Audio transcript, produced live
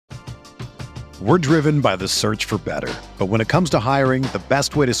We're driven by the search for better. But when it comes to hiring, the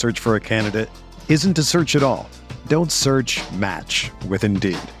best way to search for a candidate isn't to search at all. Don't search, match with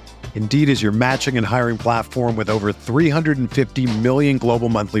Indeed. Indeed is your matching and hiring platform with over 350 million global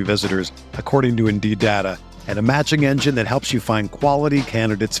monthly visitors, according to Indeed data, and a matching engine that helps you find quality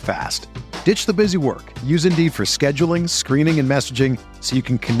candidates fast. Ditch the busy work. Use Indeed for scheduling, screening, and messaging so you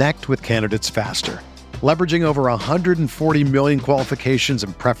can connect with candidates faster. Leveraging over 140 million qualifications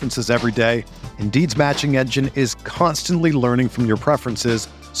and preferences every day, Indeed's matching engine is constantly learning from your preferences,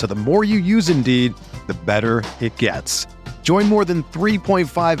 so the more you use Indeed, the better it gets. Join more than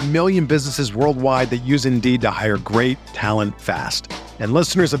 3.5 million businesses worldwide that use Indeed to hire great talent fast. And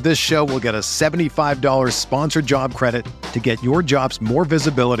listeners of this show will get a $75 sponsored job credit to get your jobs more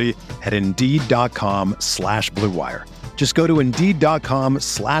visibility at Indeed.com/Blue Wire. Just go to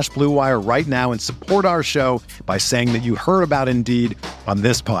Indeed.com/Blue Wire right now and support our show by saying that you heard about Indeed on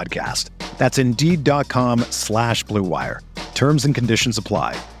this podcast. That's Indeed.com/Blue Wire. Terms and conditions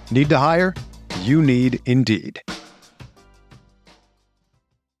apply. Need to hire? You need Indeed.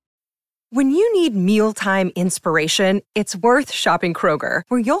 When you need mealtime inspiration, it's worth shopping Kroger,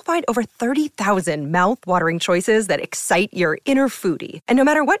 where you'll find over 30,000 mouth-watering choices that excite your inner foodie. And no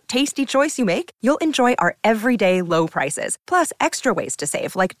matter what tasty choice you make, you'll enjoy our everyday low prices, plus extra ways to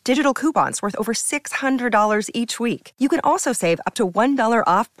save, like digital coupons worth over $600 each week. You can also save up to $1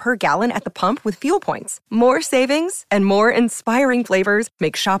 off per gallon at the pump with fuel points. More savings and more inspiring flavors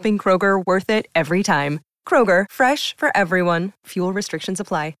make shopping Kroger worth it every time. Kroger, fresh for everyone. Fuel restrictions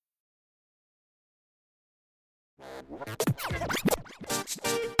apply.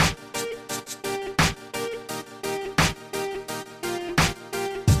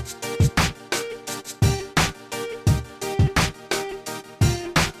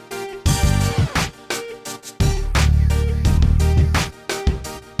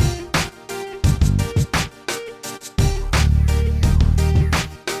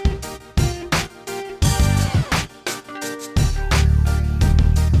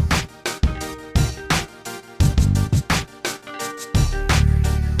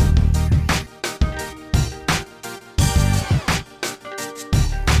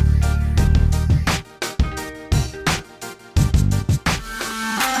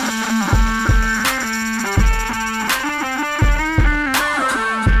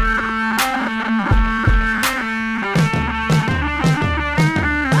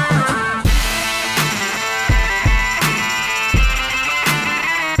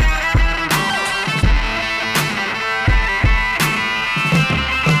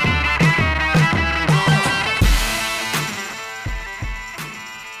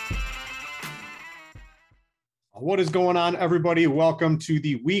 What is going on, everybody? Welcome to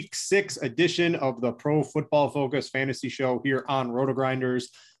the Week 6 edition of the Pro Football Focus Fantasy Show here on Roto-Grinders.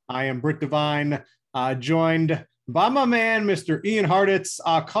 I am Britt Devine, joined by my man, Mr. Ian Harditz,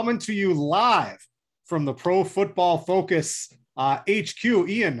 coming to you live from the Pro Football Focus HQ.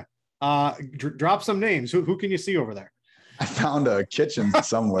 Ian, drop some names. Who can you see over there? I found a kitchen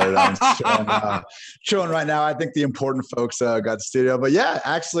somewhere that I'm chilling right now. I think the important folks got the studio. But yeah,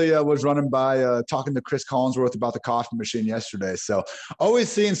 actually was running by talking to Chris Collinsworth about the coffee machine yesterday. So always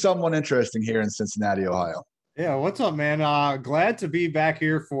seeing someone interesting here in Cincinnati, Ohio. Yeah, what's up, man? Glad to be back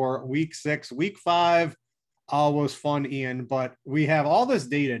here for Week 6. Week 5 was fun, Ian, but we have all this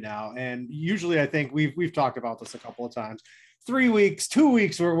data now. And usually I think we've talked about this a couple of times. 3 weeks, 2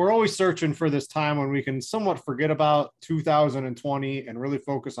 weeks, we're always searching for this time when we can somewhat forget about 2020 and really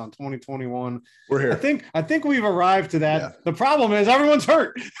focus on 2021. We're here. I think we've arrived to that. Yeah. The problem is everyone's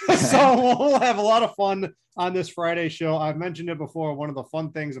hurt. So we'll have a lot of fun on this Friday show. I've mentioned it before. One of the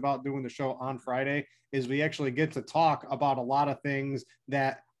fun things about doing the show on Friday is we actually get to talk about a lot of things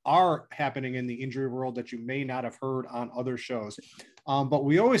that are happening in the injury world that you may not have heard on other shows. But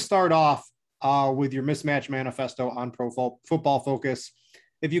we always start off with your mismatch manifesto on Pro Football Focus.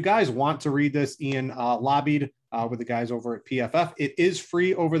 If you guys want to read this, Ian lobbied with the guys over at PFF. It is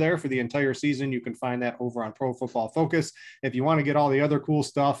free over there for the entire season. You can find that over on Pro Football Focus. If you want to get all the other cool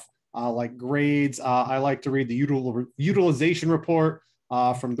stuff like grades, I like to read the utilization report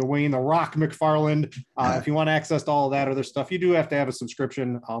from Dwayne "The Rock" McFarland. If you want access to all of that other stuff, you do have to have a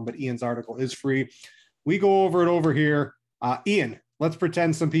subscription, but Ian's article is free. We go over it over here. Ian, let's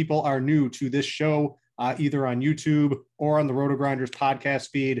pretend some people are new to this show, either on YouTube or on the Roto-Grinders podcast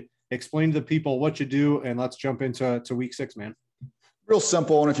feed. Explain to the people what you do, and let's jump into Week 6, man. Real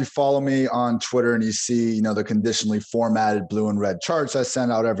simple. And if you follow me on Twitter and you see, the conditionally formatted blue and red charts I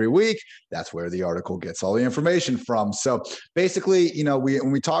send out every week, that's where the article gets all the information from. So basically,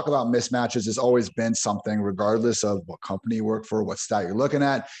 when we talk about mismatches, it's always been something, regardless of what company you work for, what stat you're looking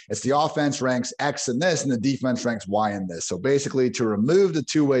at. It's the offense ranks X in this and the defense ranks Y in this. So basically, to remove the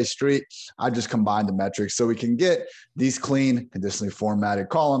two-way street, I just combined the metrics so we can get these clean, conditionally formatted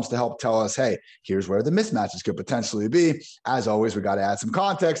columns to help tell us, hey, here's where the mismatches could potentially be. As always, we got to add some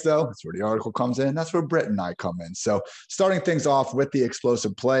context, though. That's where the article comes in. That's where Britt and I come in. So starting things off with the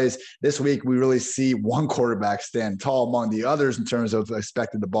explosive plays, this week we really see one quarterback stand tall among the others in terms of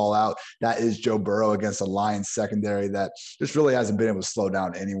expecting the ball out. That is Joe Burrow against a Lions secondary that just really hasn't been able to slow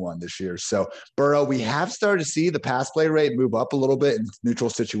down anyone this year. So Burrow, we have started to see the pass play rate move up a little bit in neutral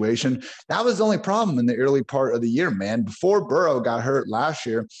situation. That was the only problem in the early part of the year, man. Before Burrow got hurt last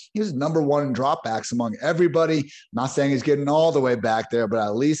year, he was number one in dropbacks among everybody. I'm not saying he's getting all the way back there, but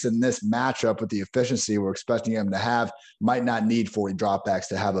at least in this matchup with the efficiency we're expecting him to have, might not need 40 dropbacks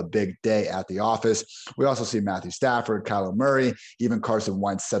to have a big day at the office. We also see Matthew Stafford, Kyler Murray, even Carson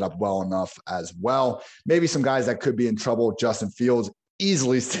Wentz set up well enough as well. Maybe some guys that could be in trouble. Justin Fields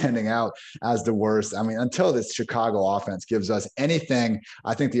easily standing out as the worst. I mean, until this Chicago offense gives us anything,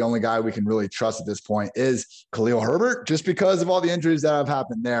 I think the only guy we can really trust at this point is Khalil Herbert, just because of all the injuries that have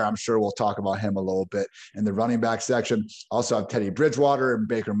happened there. I'm sure we'll talk about him a little bit in the running back section. Also have Teddy Bridgewater and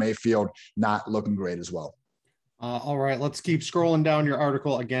Baker Mayfield not looking great as well. All right, let's keep scrolling down your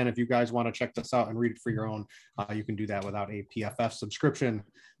article. Again, if you guys want to check this out and read it for your own, you can do that without a PFF subscription.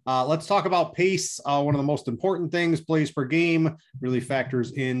 Let's talk about pace. One of the most important things, plays per game, really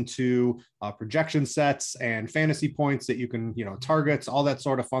factors into projection sets and fantasy points that you can, targets, all that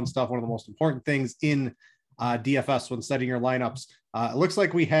sort of fun stuff. One of the most important things in DFS when setting your lineups. It looks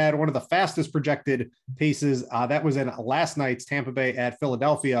like we had one of the fastest projected paces. That was in last night's Tampa Bay at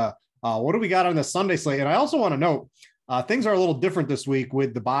Philadelphia. What do we got on the Sunday slate? And I also want to note, things are a little different this week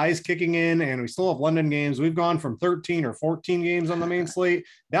with the buys kicking in, and we still have London games. We've gone from 13 or 14 games on the main slate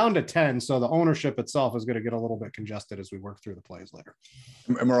down to 10. So the ownership itself is going to get a little bit congested as we work through the plays later.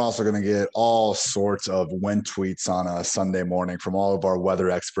 And we're also going to get all sorts of wind tweets on a Sunday morning from all of our weather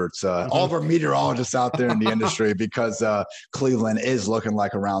experts, all of our meteorologists out there in the industry, because Cleveland is looking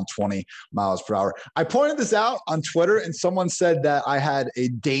like around 20 miles per hour. I pointed this out on Twitter, and someone said that I had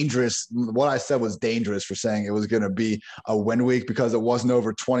what I said was dangerous for saying it was going to be a wind week because it wasn't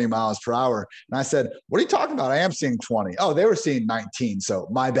over 20 miles per hour. And I said, what are you talking about? I am seeing 20. Oh, they were seeing 19. So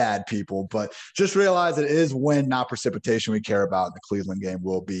my bad, people. But just realize it is wind, not precipitation we care about. And the Cleveland game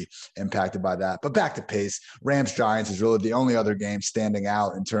will be impacted by that. But back to pace, Rams-Giants is really the only other game standing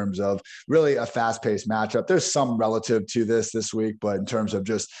out in terms of really a fast-paced matchup. There's some relative to this week, but in terms of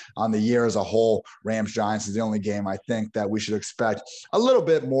just on the year as a whole, Rams-Giants is the only game I think that we should expect a little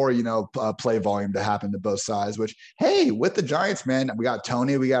bit more, play volume to happen to both sides, which, hey, with the Giants, man, we got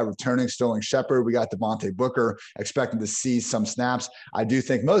Tony, we got returning Sterling Shepard, we got Devontae Booker expecting to see some snaps. I do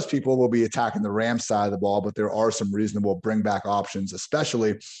think most people will be attacking the Rams side of the ball, but there are some reasonable bring back options,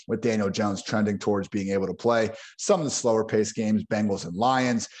 especially with Daniel Jones trending towards being able to play some of the slower paced games, Bengals and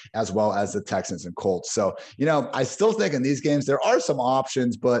Lions, as well as the Texans and Colts. So, I still think in these games, there are some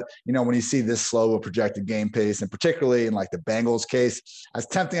options, but, when you see this slow of projected game pace, and particularly in like the Bengals case, as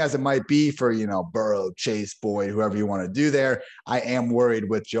tempting as it might be for, Burrow, Chase, Boyd, whoever you want to do there, I am worried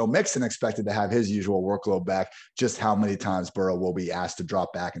with Joe Mixon expected to have his usual workload back, just how many times Burrow will be asked to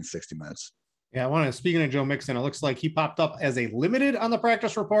drop back in 60 minutes. Yeah, speaking of Joe Mixon, it looks like he popped up as a limited on the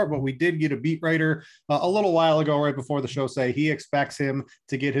practice report, but we did get a beat writer a little while ago, right before the show, say he expects him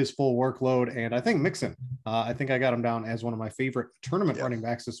to get his full workload. And I think Mixon, I think I got him down as one of my favorite tournament running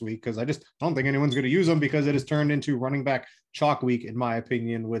backs this week, because I don't think anyone's going to use him, because it has turned into running back chalk week, in my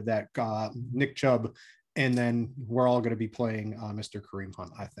opinion, with that Nick Chubb. And then we're all going to be playing Mr. Kareem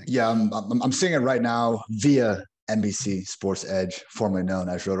Hunt, I think. Yeah, I'm seeing it right now via NBC Sports Edge, formerly known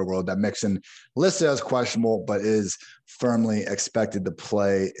as Roto World, that Mixon listed as questionable, but is firmly expected to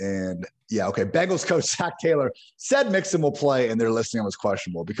play. And yeah, okay, Bengals coach Zach Taylor said Mixon will play, and they're listing him as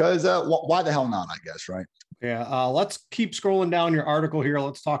questionable because why the hell not, I guess, right? Yeah, let's keep scrolling down your article here.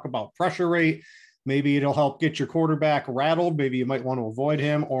 Let's talk about pressure rate. Maybe it'll help get your quarterback rattled. Maybe you might want to avoid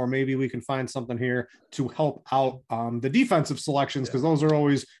him, or maybe we can find something here to help out the defensive selections, because those are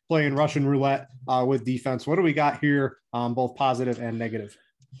always playing Russian roulette with defense. What do we got here, both positive and negative?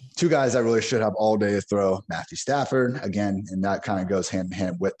 Two guys that really should have all day to throw, Matthew Stafford, again, and that kind of goes hand in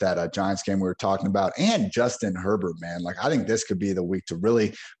hand with that Giants game we were talking about, and Justin Herbert, man. Like, I think this could be the week to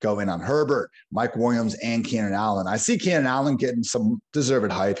really go in on Herbert, Mike Williams, and Keenan Allen. I see Keenan Allen getting some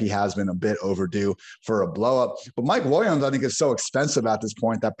deserved hype. He has been a bit overdue for a blow-up. But Mike Williams, I think, is so expensive at this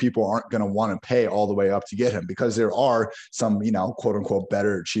point that people aren't going to want to pay all the way up to get him, because there are some, quote-unquote,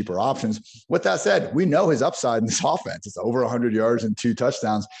 better, cheaper options. With that said, we know his upside in this offense. It's over 100 yards and 2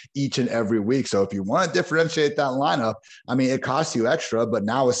 touchdowns each and every week. So if you want to differentiate that lineup, I mean, it costs you extra, but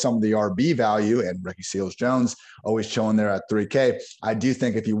now with some of the RB value and Ricky Seals-Jones always chilling there at $3K, I do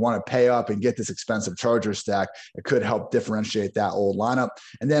think if you want to pay up and get this expensive Charger stack, it could help differentiate that old lineup.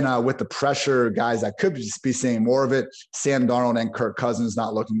 And then with the pressure guys that could just be seeing more of it, Sam Darnold and Kirk Cousins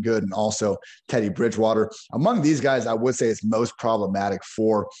not looking good, and also Teddy Bridgewater. Among these guys, I would say it's most problematic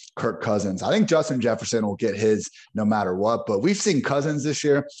for Kirk Cousins. I think Justin Jefferson will get his no matter what, but we've seen Cousins this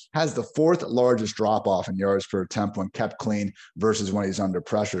year has the 4th largest drop-off in yards per attempt when kept clean versus when he's under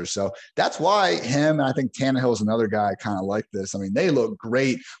pressure. So that's why him, and I think Tannehill is another guy kind of like this. I mean, they look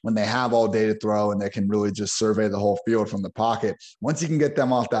great when they have all day to throw and they can really just survey the whole field from the pocket. Once you can get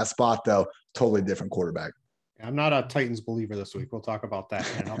them off that spot, though, totally different quarterback. I'm not a Titans believer this week. We'll talk about that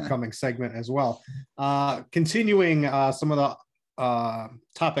in an upcoming segment as well. Continuing some of the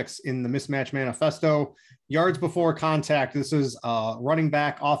topics in the mismatch manifesto. Yards before contact. This is running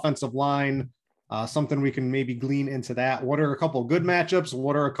back, offensive line, something we can maybe glean into that. What are a couple good matchups?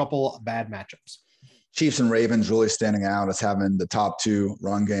 What are a couple bad matchups? Chiefs and Ravens really standing out as having the top 2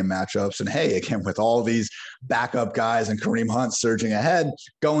 run game matchups. And hey, again, with all these backup guys and Kareem Hunt surging ahead,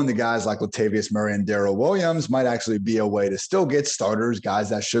 going to guys like Latavius Murray and Darrell Williams might actually be a way to still get starters, guys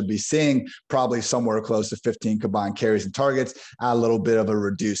that should be seeing probably somewhere close to 15 combined carries and targets at a little bit of a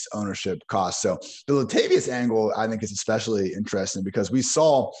reduced ownership cost. So the Latavius angle, I think, is especially interesting because we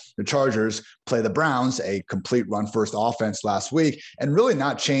saw the Chargers play the Browns, a complete run-first offense last week, and really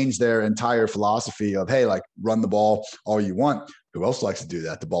not change their entire philosophy of, hey, like, run the ball all you want. Who else likes to do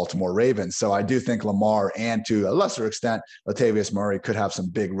that? The Baltimore Ravens. So I do think Lamar and, to a lesser extent, Latavius Murray could have some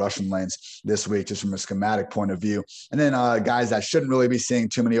big rushing lanes this week, just from a schematic point of view. And then guys that shouldn't really be seeing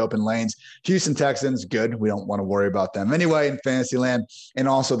too many open lanes. Houston Texans, good. We don't want to worry about them anyway in fantasy land. And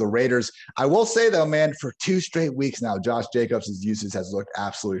also the Raiders. I will say, though, man, for 2 straight weeks now, Josh Jacobs' usage has looked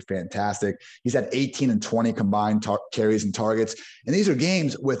absolutely fantastic. He's had 18 and 20 combined carries and targets. And these are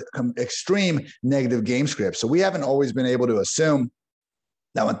games with extreme negative game scripts. So we haven't always been able to assume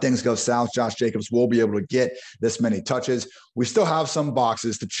that when things go south, Josh Jacobs will be able to get this many touches. We still have some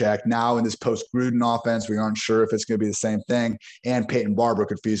boxes to check. Now in this post-Gruden offense, we aren't sure if it's going to be the same thing. And Peyton Barber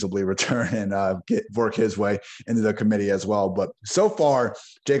could feasibly return and work his way into the committee as well. But so far,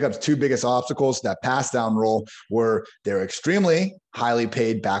 Jacobs' 2 biggest obstacles, that pass down role, were their extremely highly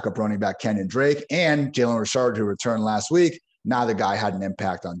paid backup running back Kenyon Drake and Jalen Richard, who returned last week. Now the guy had an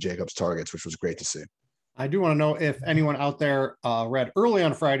impact on Jacobs' targets, which was great to see. I do want to know if anyone out there read early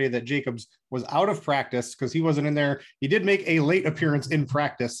on Friday that Jacobs was out of practice because he wasn't in there. He did make a late appearance in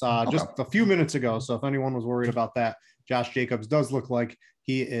practice just a few minutes ago. So if anyone was worried about that, Josh Jacobs does look like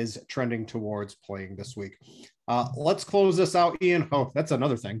he is trending towards playing this week. Let's close this out, Ian. Oh, that's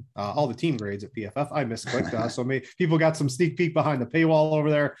another thing. All the team grades at PFF. I misclicked. So maybe people got some sneak peek behind the paywall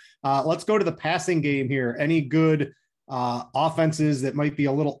over there. Let's go to the passing game here. Any good offenses that might be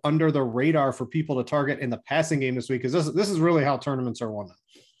a little under the radar for people to target in the passing game this week? Because this is really how tournaments are won.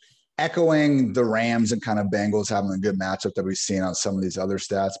 Echoing the Rams and kind of Bengals having a good matchup that we've seen on some of these other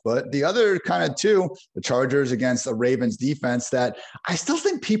stats. But the other kind of 2, the Chargers against the Ravens defense, that I still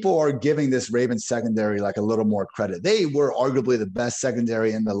think people are giving this Ravens secondary like a little more credit. They were arguably the best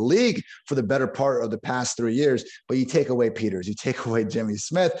secondary in the league for the better part of the past 3 years. But you take away Peters, you take away Jimmy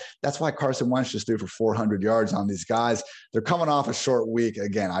Smith. That's why Carson Wentz just threw for 400 yards on these guys. They're coming off a short week.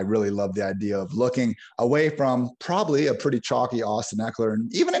 Again, I really love the idea of looking away from probably a pretty chalky Austin Eckler,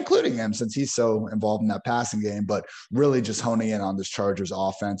 and even including him since he's so involved in that passing game, but really just honing in on this Chargers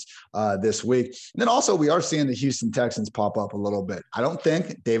offense this week. And then also we are seeing the Houston Texans pop up a little bit. I don't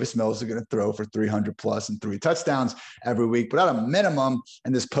think Davis Mills is going to throw for 300 plus and 3 touchdowns every week, but at a minimum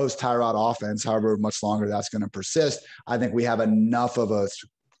in this post-Tyrod offense, however much longer that's going to persist, I think we have enough of a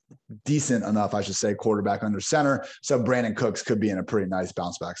decent enough, I should say, quarterback under center. So Brandon Cooks could be in a pretty nice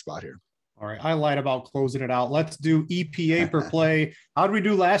bounce back spot here. All right. I lied about closing it out. Let's do EPA per play. How did we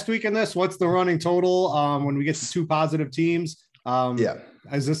do last week in this? What's the running total when we get to 2 positive teams?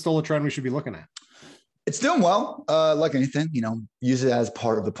 Is this still a trend we should be looking at? It's doing well. Like anything, use it as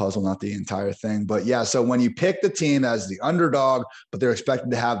part of the puzzle, not the entire thing. But yeah, so when you pick the team as the underdog, but they're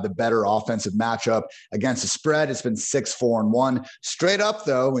expected to have the better offensive matchup against the spread, it's been 6-4-1. Straight up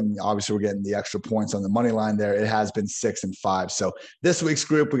though, and obviously we're getting the extra points on the money line there, it has been 6-5. So this week's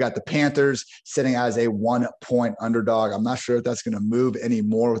group, we got the Panthers sitting as a 1-point underdog. I'm not sure if that's going to move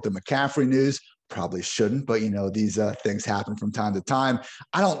anymore with the McCaffrey news. Probably shouldn't, but these things happen from time to time.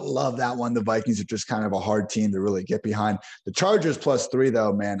 I don't love that one. The Vikings are just kind of a hard team to really get behind. The Chargers +3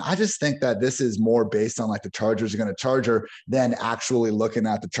 though, man, I just think that this is more based on like the Chargers are going to charger than actually looking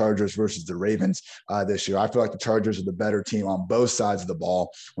at the Chargers versus the Ravens this year. I feel like the Chargers are the better team on both sides of the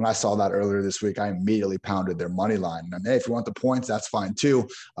ball. When I saw that earlier this week, I immediately pounded their money line. And hey, if you want the points, that's fine too.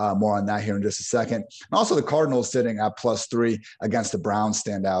 More on that here in just a second. And also the Cardinals sitting at +3 against the Browns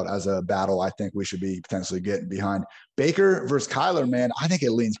stand out as a battle I think we should be potentially getting behind. Baker versus Kyler, man, I think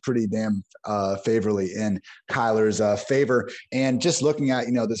it leans pretty damn favorably in Kyler's favor. And just looking at,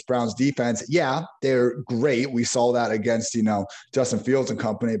 this Browns defense, yeah, they're great. We saw that against, Justin Fields and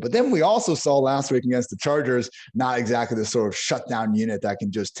company. But then we also saw last week against the Chargers, not exactly the sort of shutdown unit that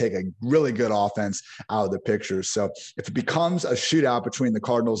can just take a really good offense out of the picture. So if it becomes a shootout between the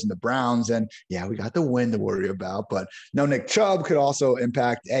Cardinals and the Browns, then yeah, we got the win to worry about. But no, Nick Chubb could also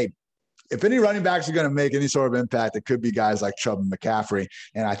impact, if any running backs are going to make any sort of impact, it could be guys like Chubb and McCaffrey.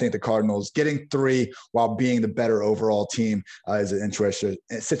 And I think the Cardinals getting 3 while being the better overall team is an interesting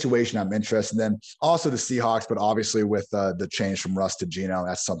situation I'm interested in. Also the Seahawks, but obviously with the change from Russ to Geno,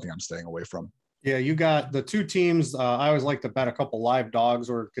 that's something I'm staying away from. Yeah, you got the two teams. I always like to bet a couple live dogs.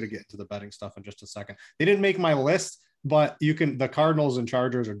 We're going to get into the betting stuff in just a second. They didn't make my list, but the Cardinals and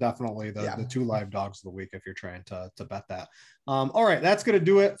Chargers are definitely the two live dogs of the week if you're trying to bet that. All right, that's going to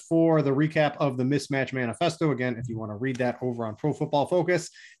do it for the recap of the Mismatch Manifesto. Again, if you want to read that over on Pro Football Focus,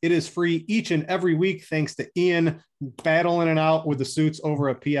 it is free each and every week. Thanks to Ian battling it out with the suits over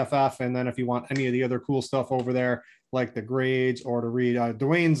at PFF. And then if you want any of the other cool stuff over there, like the grades or to read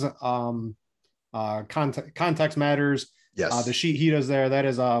Dwayne's context matters. Yes. The sheet he does there, that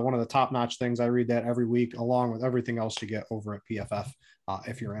is one of the top-notch things. I read that every week along with everything else you get over at PFF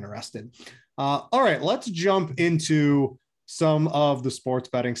if you're interested. All right, let's jump into some of the sports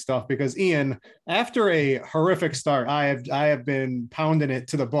betting stuff because Ian, after a horrific start, I have been pounding it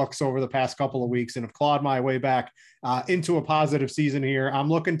to the books over the past couple of weeks and have clawed my way back into a positive season here. I'm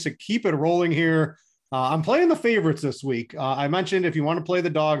looking to keep it rolling here. I'm playing the favorites this week. I mentioned if you want to play the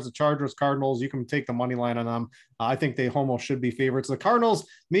dogs, the Chargers, Cardinals, you can take the money line on them. I think they almost should be favorites. The Cardinals,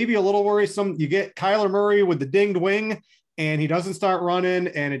 maybe a little worrisome. You get Kyler Murray with the dinged wing, and he doesn't start running,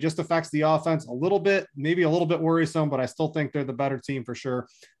 and it just affects the offense a little bit, maybe a little bit worrisome, but I still think they're the better team for sure.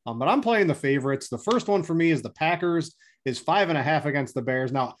 But I'm playing the favorites. The first one for me is the Packers. Is 5.5 against the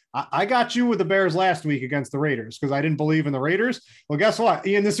Bears. Now, I got you with the Bears last week against the Raiders because I didn't believe in the Raiders. Well, guess what?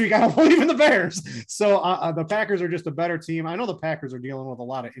 Ian, this week I don't believe in the Bears. So the Packers are just a better team. I know the Packers are dealing with a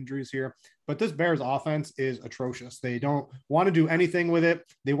lot of injuries here, but this Bears offense is atrocious. They don't want to do anything with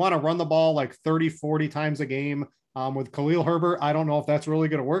it. They want to run the ball like 30, 40 times a game. With Khalil Herbert, I don't know if that's really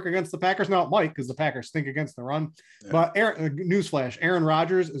going to work against the Packers. Now it might because the Packers stink against the run. Yeah. But newsflash, Aaron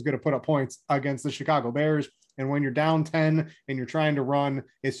Rodgers is going to put up points against the Chicago Bears. And when you're down 10 and you're trying to run,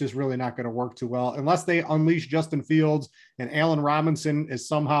 it's just really not going to work too well unless they unleash Justin Fields and Allen Robinson is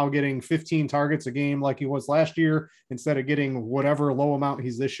somehow getting 15 targets a game like he was last year instead of getting whatever low amount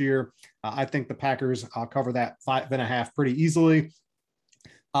he's this year. I think the Packers cover that 5.5 pretty easily.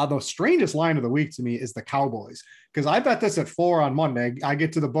 The strangest line of the week to me is the Cowboys because I bet this at 4 on Monday. I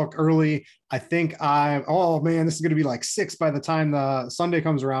get to the book early. I think this is going to be like 6 by the time the Sunday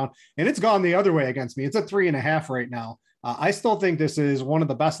comes around, and it's gone the other way against me. It's at 3.5 right now. I still think this is one of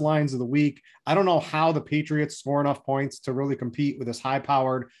the best lines of the week. I don't know how the Patriots score enough points to really compete with this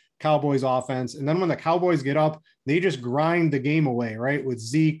high-powered Cowboys offense. And then when the Cowboys get up, they just grind the game away, right? With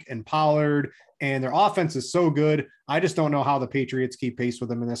Zeke and Pollard, and their offense is so good. I just don't know how the Patriots keep pace with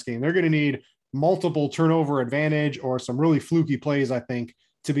them in this game. They're going to need multiple turnover advantage or some really fluky plays, I think,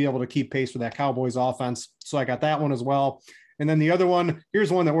 to be able to keep pace with that Cowboys offense. So I got that one as well. And then the other one,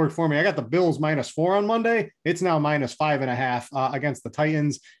 here's one that worked for me. I got the Bills -4 on Monday. It's now -5.5 against the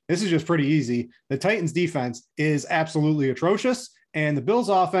Titans. This is just pretty easy. The Titans defense is absolutely atrocious. And the Bills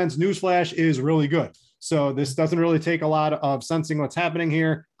offense, newsflash, is really good. So this doesn't really take a lot of sensing what's happening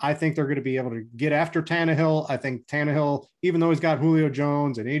here. I think they're going to be able to get after Tannehill. I think Tannehill, even though he's got Julio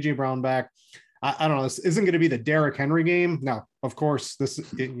Jones and A.J. Brown back, I don't know, this isn't going to be the Derrick Henry game. Now, of course,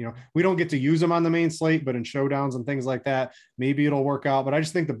 we don't get to use him on the main slate, but in showdowns and things like that, maybe it'll work out. But I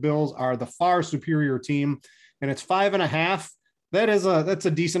just think the Bills are the far superior team, and it's 5.5. That's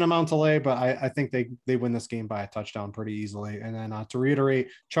a decent amount to lay, but I think they win this game by a touchdown pretty easily. And then to reiterate,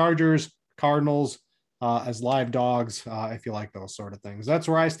 Chargers, Cardinals as live dogs, if you like those sort of things. That's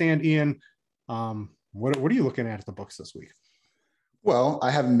where I stand, Ian. What are you looking at the books this week? Well, I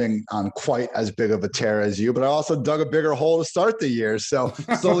haven't been on quite as big of a tear as you, but I also dug a bigger hole to start the year. So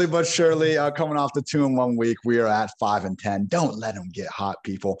slowly but surely, coming off the 2-1 week, we are at 5-10. Don't let them get hot,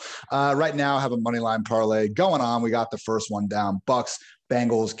 people. Right now, I have a money line parlay going on. We got the first one down. Bucks,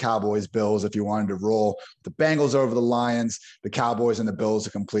 Bengals, Cowboys, Bills. If you wanted to roll the Bengals over the Lions, the Cowboys and the Bills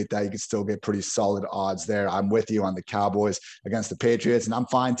to complete that, you could still get pretty solid odds there. I'm with you on the Cowboys against the Patriots, and I'm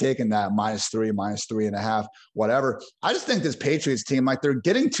fine taking that -3, -3.5, whatever. I just think this Patriots team, like, they're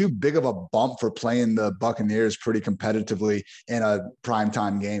getting too big of a bump for playing the Buccaneers pretty competitively in a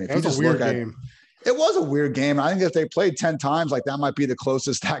primetime game. If you just look at game. It was a weird game. I think if they played 10 times, like, that might be the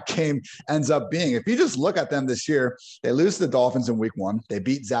closest that game ends up being. If you just look at them this year, they lose to the Dolphins in week 1. They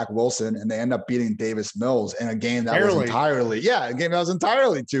beat Zach Wilson, and they end up beating Davis Mills in a game that was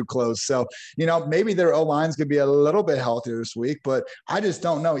entirely too close. So, maybe their O-lines could be a little bit healthier this week, but I just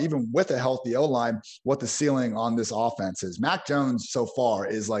don't know, even with a healthy O-line, what the ceiling on this offense is. Mac Jones so far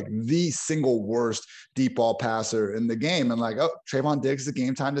is like the single worst deep ball passer in the game. And Trayvon Diggs is a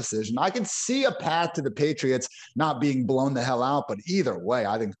game time decision. I can see a path to the Patriots not being blown the hell out, but either way,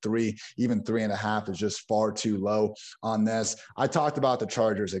 I think 3, even 3.5 is just far too low on this. I talked about the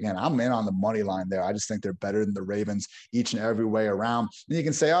Chargers again. I'm in on the money line there. I just think they're better than the Ravens each and every way around. And you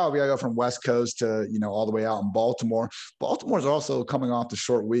can say, oh, we gotta go from West Coast to, all the way out in Baltimore. Baltimore's also coming off the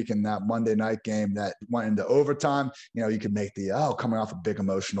short week in that Monday night game that went into overtime. You could make the, coming off a big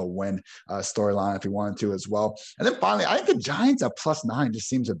emotional win storyline if you wanted to as well. And then finally, I think the Giants at +9 just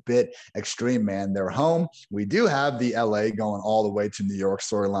seems a bit extreme, man. They're home. We do have the LA going all the way to New York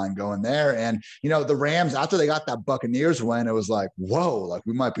storyline going there. And, the Rams, after they got that Buccaneers win, it was like, whoa, like,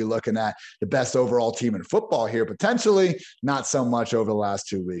 we might be looking at the best overall team in football here, potentially. Not so much over the last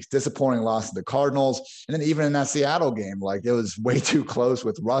 2 weeks. Disappointing loss to the Cardinals. And then even in that Seattle game, like, it was way too close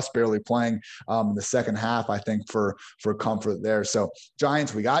with Russ barely playing in the second half, I think, for comfort there. So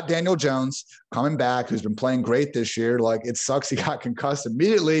Giants, we got Daniel Jones coming back, who's been playing great this year. Like, it sucks he got concussed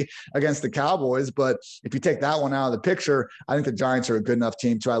immediately against the Cowboys, but if you take that one out of the picture, I think the Giants are a good enough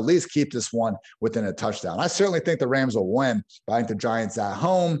team to at least keep this one within a touchdown. I certainly think the Rams will win, but I think the Giants at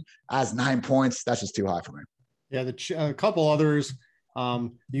home as 9 points, that's just too high for me. Yeah, a couple others.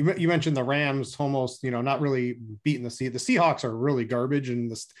 You mentioned the Rams almost, not really beating the Seahawks are really garbage,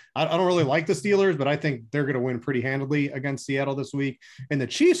 and I don't really like the Steelers, but I think they're going to win pretty handily against Seattle this week. And the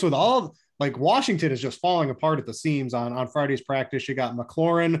Chiefs, with all, like, Washington is just falling apart at the seams on Friday's practice. You got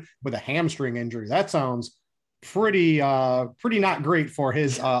McLaurin with a hamstring injury. That sounds pretty not great for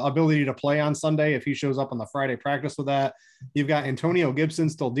his ability to play on Sunday if he shows up on the Friday practice with that. You've got Antonio Gibson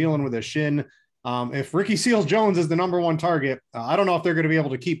still dealing with a shin. If Ricky Seals-Jones is the number one target, I don't know if they're going to be able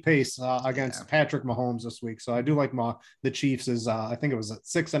to keep pace against Patrick Mahomes this week. So I do like the Chiefs I think it was at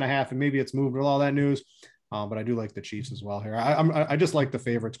 6.5, and maybe it's moved with all that news. But I do like the Chiefs as well here. I just like the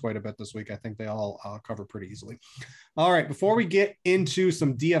favorites quite a bit this week. I think they all cover pretty easily. All right, before we get into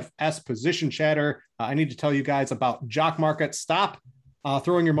some DFS position chatter, I need to tell you guys about Jock Market. Stop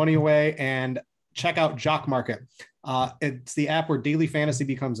throwing your money away and check out Jock Market. It's the app where daily fantasy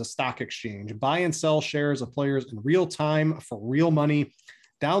becomes a stock exchange. Buy and sell shares of players in real time for real money.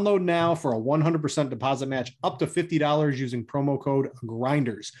 Download now for a 100% deposit match up to $50 using promo code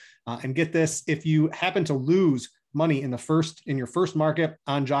GRINDERS. And get this, if you happen to lose money in your first market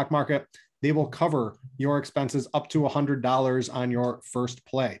on Jock Market, they will cover your expenses up to $100 on your first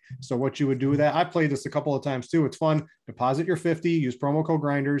play. So what you would do with that, I played this a couple of times too. It's fun. Deposit your 50, use promo code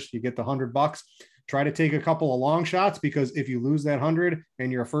GRINDERS, you get the $100. Try to take a couple of long shots, because if you lose that 100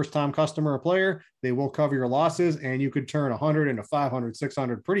 and you're a first-time customer or player, they will cover your losses, and you could turn 100 into 500,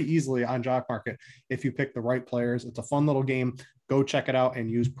 600 pretty easily on Jock Market if you pick the right players. It's a fun little game. Go check it out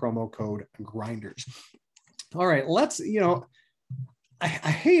and use promo code GRINDERS. All right, I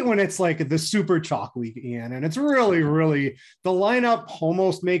hate when it's like the super chalk week, Ian, and it's really, really, the lineup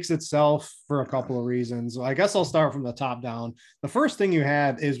almost makes itself for a couple of reasons. I guess I'll start from the top down. The first thing you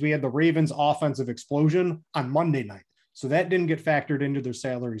had is we had the Ravens offensive explosion on Monday night. So that didn't get factored into their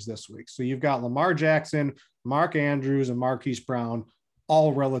salaries this week. So you've got Lamar Jackson, Mark Andrews, and Marquise Brown,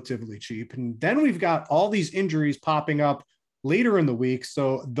 all relatively cheap. And then we've got all these injuries popping up later in the week,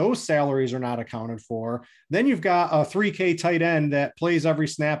 so those salaries are not accounted for. Then you've got a 3K tight end that plays every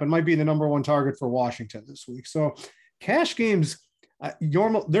snap and might be the number one target for Washington this week. So cash games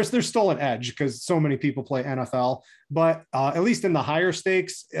there's still an edge because so many people play NFL, but at least in the higher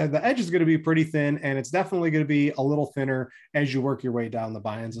stakes, the edge is going to be pretty thin, and it's definitely going to be a little thinner as you work your way down the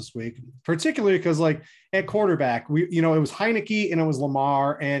buy-ins this week, particularly because like at quarterback, it was Heineke and it was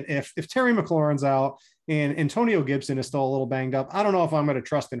Lamar. And if Terry McLaurin's out and Antonio Gibson is still a little banged up, I don't know if I'm going to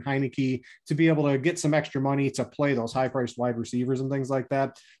trust in Heineke to be able to get some extra money to play those high-priced wide receivers and things like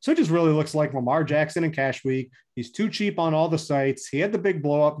that. So it just really looks like Lamar Jackson in cash week. He's too cheap on all the sites. He had the big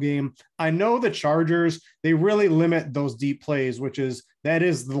blow-up game. I know the Chargers, they really limit those deep plays, that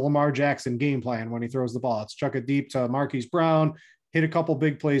is the Lamar Jackson game plan when he throws the ball. It's chuck it deep to Marquise Brown, hit a couple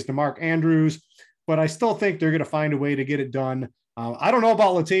big plays to Mark Andrews, but I still think they're going to find a way to get it done. I don't know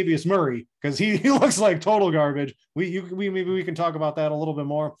about Latavius Murray because he looks like total garbage. Maybe we can talk about that a little bit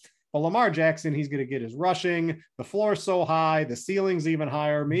more. But Lamar Jackson, he's going to get his rushing. The floor is so high. The ceiling's even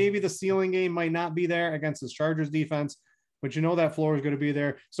higher. Maybe the ceiling game might not be there against this Chargers defense, but that floor is going to be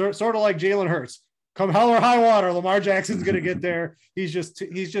there. Sort of like Jalen Hurts. Come hell or high water, Lamar Jackson's going to get there. He's just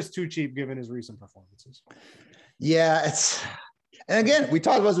too cheap given his recent performances. Yeah, and again, we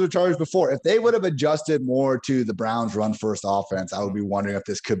talked about the Chargers before. If they would have adjusted more to the Browns' run-first offense, I would be wondering if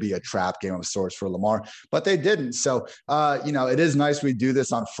this could be a trap game of sorts for Lamar, but they didn't. So, it is nice we do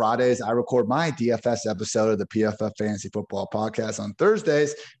this on Fridays. I record my DFS episode of the PFF Fantasy Football Podcast on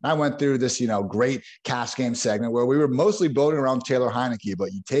Thursdays, and I went through this, great cash game segment where we were mostly building around Taylor Heineke,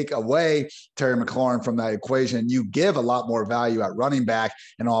 but you take away Terry McLaurin from that equation, you give a lot more value at running back,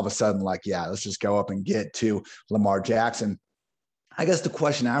 and all of a sudden, let's just go up and get to Lamar Jackson. I guess the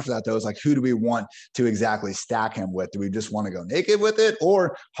question after that, though, is who do we want to exactly stack him with? Do we just want to go naked with it?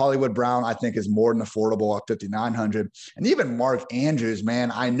 Or Hollywood Brown, I think, is more than affordable at 5,900. And even Mark Andrews, man,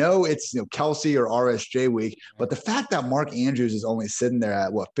 I know it's Kelsey or RSJ week, but the fact that Mark Andrews is only sitting there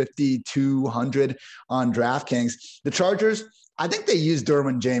at 5,200 on DraftKings, the Chargers, I think they used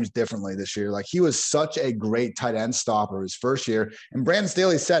Derwin James differently this year. He was such a great tight end stopper his first year. And Brandon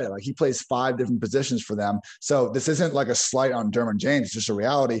Staley said it, he plays 5 different positions for them. So this isn't a slight on Derwin James, it's just a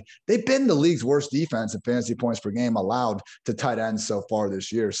reality. They've been the league's worst defense in fantasy points per game allowed to tight ends so far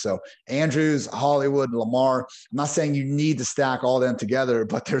this year. So Andrews, Hollywood, Lamar, I'm not saying you need to stack all them together,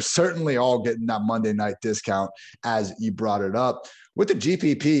 but they're certainly all getting that Monday night discount as you brought it up. With the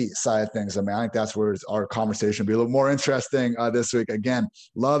GPP side of things, I think that's where our conversation will be a little more interesting this week. Again,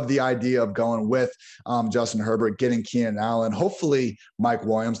 love the idea of going with Justin Herbert, getting Keenan Allen, hopefully Mike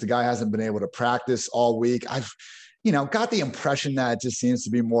Williams. The guy hasn't been able to practice all week. I've got the impression that it just seems to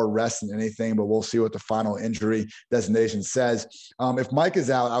be more rest than anything, but we'll see what the final injury designation says. If Mike is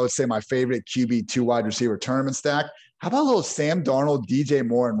out, I would say my favorite QB 2 wide receiver tournament stack. How about a little Sam Darnold, DJ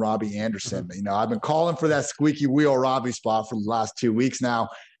Moore, and Robbie Anderson? I've been calling for that squeaky wheel Robbie spot for the last 2 weeks now.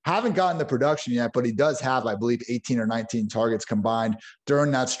 Haven't gotten the production yet, but he does have, I believe, 18 or 19 targets combined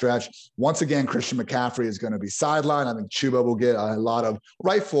during that stretch. Once again, Christian McCaffrey is going to be sidelined. I think Chuba will get a lot of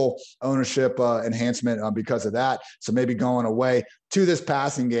rightful ownership enhancement because of that. So maybe going away to this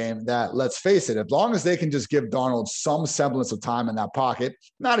passing game that, let's face it, as long as they can just give Darnold some semblance of time in that pocket,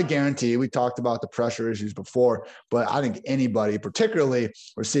 not a guarantee. We talked about the pressure issues before, but I think anybody, particularly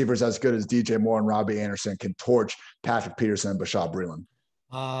receivers as good as DJ Moore and Robbie Anderson, can torch Patrick Peterson and Bashaud Breeland.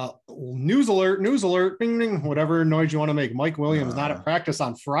 News alert, bing, bing, whatever noise you want to make. Mike Williams not at practice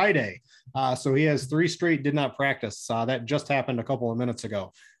on Friday. So he has 3 straight did not practice. That just happened a couple of minutes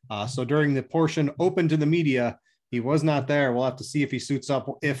ago. So during the portion open to the media, he was not there. We'll have to see if he suits up.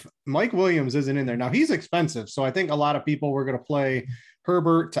 If Mike Williams isn't in there. Now he's expensive. So I think a lot of people were going to play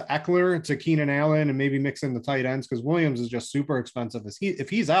Herbert to Eckler to Keenan Allen and maybe mix in the tight ends because Williams is just super expensive. If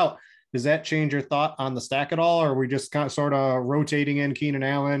he's out, does that change your thought on the stack at all? Or are we just kind of sort of rotating in Keenan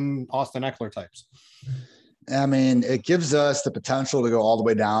Allen, Austin Eckler types? It gives us the potential to go all the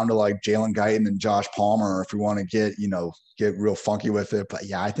way down to Jalen Guyton and Josh Palmer if we want to get real funky with it. But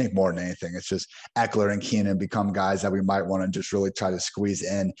yeah, I think more than anything, it's just Eckler and Keenan become guys that we might want to just really try to squeeze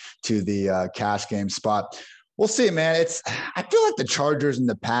in to the cash game spot. We'll see, man. I feel like the Chargers in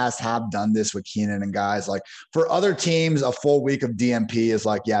the past have done this with Keenan and guys. For other teams, a full week of DMP is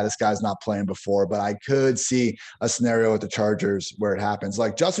yeah, this guy's not playing before, but I could see a scenario with the Chargers where it happens.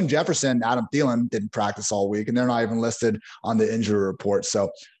 Justin Jefferson, Adam Thielen didn't practice all week, and they're not even listed on the injury report. So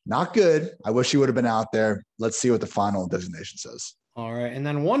not good. I wish he would have been out there. Let's see what the final designation says. All right. And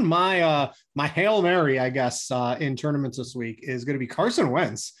then my Hail Mary, I guess, in tournaments this week is going to be Carson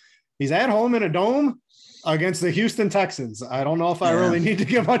Wentz. He's at home in a dome against the Houston Texans. I don't know if I really need to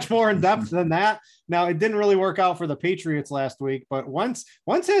get much more in depth than that. Now, it didn't really work out for the Patriots last week, but once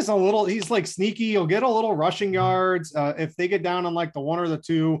has a little, he's sneaky. He'll get a little rushing yards. If they get down on the 1 or the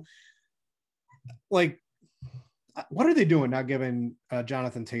 2, what are they doing? Not giving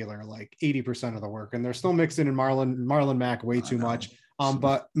Jonathan Taylor like 80% of the work, and they're still mixing in Marlon Mack way too much.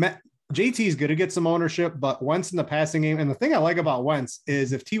 But JT is going to get some ownership, but Wentz in the passing game. And the thing I like about Wentz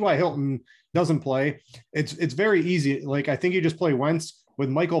is if T.Y. Hilton doesn't play, it's very easy. Like, I think you just play Wentz with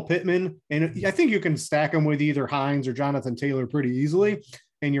Michael Pittman, and I think you can stack him with either Hines or Jonathan Taylor pretty easily.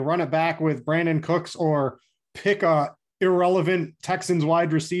 And you run it back with Brandon Cooks, or pick a irrelevant Texans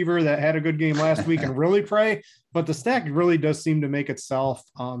wide receiver that had a good game last week and really pray. But the stack really does seem to make itself.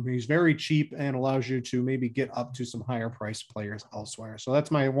 He's very cheap and allows you to maybe get up to some higher price players elsewhere. So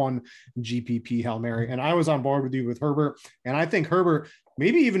that's my one GPP Hail Mary. And I was on board with you with Herbert. And I think Herbert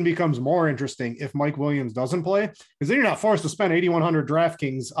maybe even becomes more interesting if Mike Williams doesn't play, because then you're not forced to spend 8,100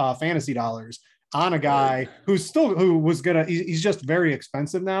 DraftKings fantasy dollars on a guy he's just very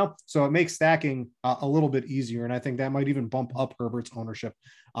expensive now. So it makes stacking a little bit easier. And I think that might even bump up Herbert's ownership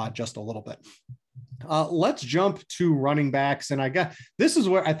just a little bit. Let's jump to running backs. And this is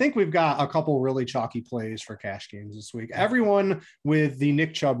where I think we've got a couple really chalky plays for cash games this week. Everyone with the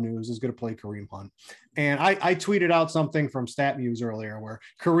Nick Chubb news is going to play Kareem Hunt. And I tweeted out something from StatMuse earlier where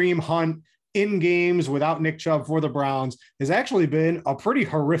Kareem Hunt in games without Nick Chubb for the Browns has actually been a pretty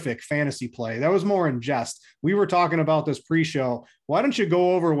horrific fantasy play. That was more in jest. We were talking about this pre-show. Why don't you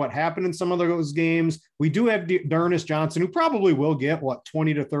go over what happened in some of those games? We do have D'Ernest Johnson, who probably will get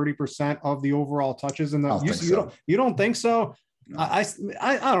 20 to 30% of the overall touches. In the you don't think so? No. I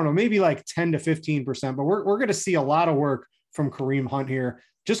don't know, maybe like 10 to 15%, but we're going to see a lot of work from Kareem Hunt here.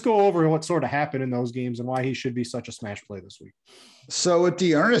 Just go over what sort of happened in those games and why he should be such a smash play this week. So with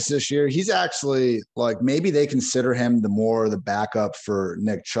D'Ernest this year, he's actually like, maybe they consider him the backup for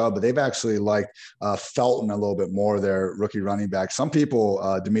Nick Chubb, but they've actually liked Felton a little bit more, their rookie running back. Some people,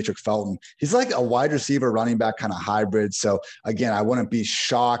 Demetric Felton, he's like a wide receiver running back kind of hybrid. So again, I wouldn't be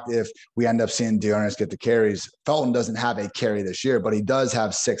shocked if we end up seeing D'Ernest get the carries. Felton doesn't have a carry this year, but he does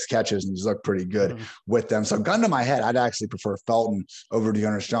have 6 catches and he's looked pretty good with them. So gun to my head, I'd actually prefer Felton over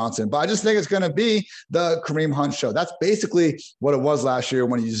D'Ernest Johnson, but I just think it's going to be the Kareem Hunt show. That's basically what it was last year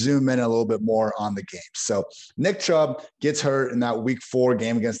when you zoom in a little bit more on the game. So Nick Chubb gets hurt in that week 4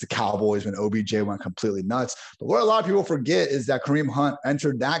 game against the Cowboys when OBJ went completely nuts. But what a lot of people forget is that Kareem Hunt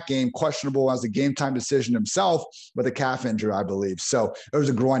entered that game questionable as a game time decision himself with a calf injury, I believe. So it was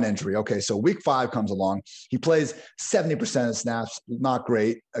a groin injury. Okay, so week 5 comes along. He plays 70% of snaps, not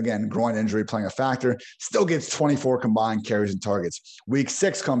great. Again, groin injury playing a factor. Still gets 24 combined carries and targets. Week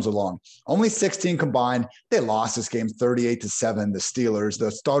 6 comes along. Only 16 combined. They lost this game 38-7. The Steelers, the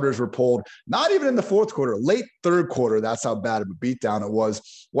starters were pulled, not even in the fourth quarter, late third quarter. That's how bad of a beatdown it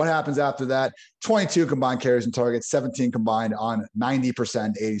was. What happens after that? 22 combined carries and targets, 17 combined on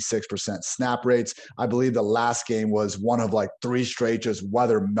 90%, 86% snap rates. I believe the last game was one of like 3 straight just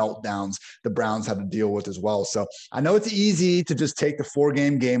weather meltdowns the Browns had to deal with as well. So I know it's easy to just take the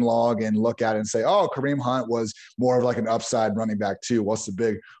 4-game game log and look at it and say, oh, Kareem Hunt was more of like an upside running back too. What's the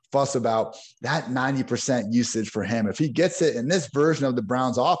big fuss about that 90% usage for him? If he gets it in this version of the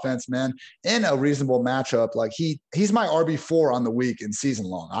Browns offense, man, in a reasonable matchup, like he's my RB4 on the week in season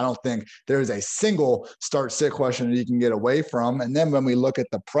long. I don't think there's a single start sit question that you can get away from. And then when we look at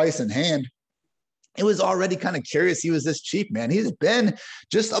the price in hand, it was already kind of curious he was this cheap, man. He's been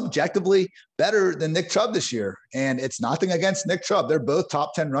just objectively better than Nick Chubb this year. And it's nothing against Nick Chubb. They're both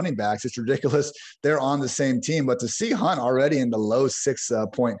top 10 running backs. It's ridiculous they're on the same team. But to see Hunt already in the low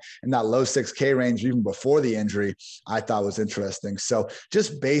 6K range, even before the injury, I thought was interesting. So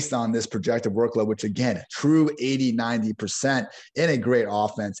just based on this projected workload, which again, true 80-90% in a great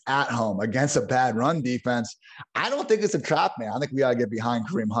offense at home against a bad run defense, I don't think it's a trap, man. I think we got to get behind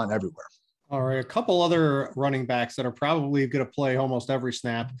Kareem Hunt everywhere. All right, a couple other running backs that are probably going to play almost every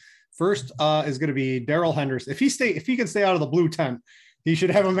snap. First is going to be Darrell Henderson. If he can stay out of the blue tent, he should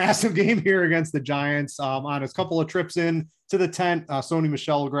have a massive game here against the Giants. On his couple of trips in to the tent, Sony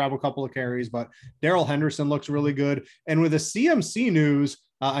Michel will grab a couple of carries, but Darrell Henderson looks really good. And with the CMC news,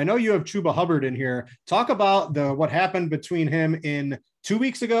 I know you have Chuba Hubbard in here. Talk about what happened between him in 2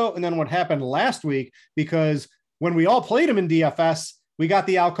 weeks ago and then what happened last week, because when we all played him in DFS, we got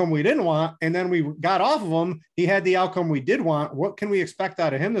the outcome we didn't want, and then we got off of him. He had the outcome we did want. What can we expect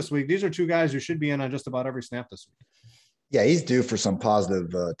out of him this week? These are 2 guys who should be in on just about every snap this week. Yeah, he's due for some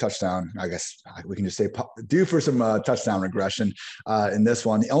positive touchdown. I guess we can just say due for some touchdown regression in this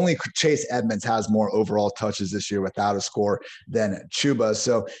one. Only Chase Edmonds has more overall touches this year without a score than Chuba.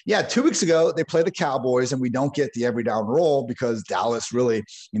 So, yeah, 2 weeks ago, they play the Cowboys, and we don't get the every down roll because Dallas really,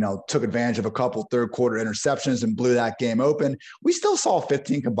 took advantage of a couple third quarter interceptions and blew that game open. We still saw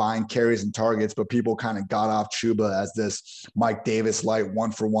 15 combined carries and targets, but people kind of got off Chuba as this Mike Davis light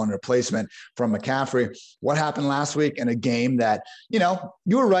 1-for-1 replacement from McCaffrey. What happened last week in a game that, you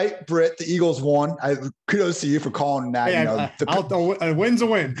were right, Britt, the Eagles won. Kudos to you for calling that. A win's a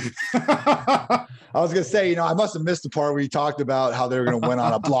win. I was going to say, I must have missed the part where you talked about how they were going to win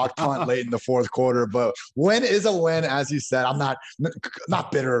on a blocked punt late in the fourth quarter, but win is a win. As you said, I'm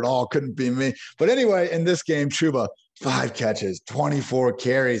not bitter at all. Couldn't be me. But anyway, in this game, Chuba, 5 catches, 24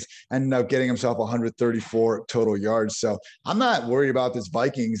 carries, ended up getting himself 134 total yards. So I'm not worried about this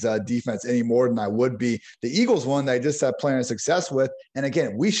Vikings defense any more than I would be the Eagles one that I just had plenty of success with. And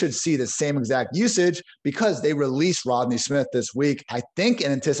again, we should see the same exact usage because they released Rodney Smith this week, I think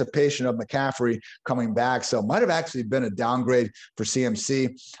in anticipation of McCaffrey coming back. So it might have actually been a downgrade for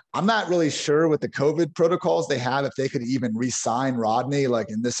CMC. I'm not really sure with the COVID protocols they have if they could even re-sign Rodney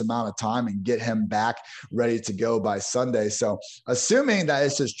like in this amount of time and get him back ready to go by Sunday. So assuming that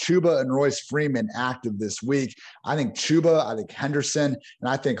it's just Chuba and Royce Freeman active this week, I think Chuba, I think Henderson, and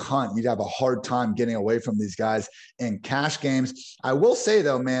I think Hunt, you'd have a hard time getting away from these guys in cash games. I will say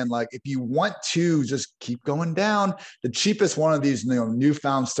though, man, like if you want to just keep going down, the cheapest one of these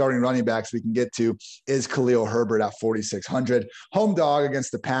newfound starting running backs we can get to is Khalil Herbert at 4,600. Home dog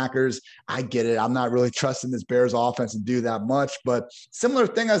against the Packers. I get it. I'm not really trusting this Bears offense to do that much, but similar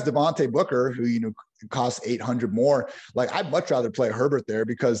thing as Devontae Booker, who, costs 800 more. Like I'd much rather play Herbert there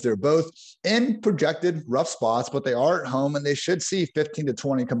because they're both in projected rough spots, but they are at home and they should see 15 to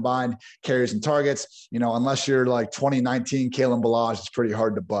 20 combined carries and targets. Unless you're like 2019 Kalen Ballage, it's pretty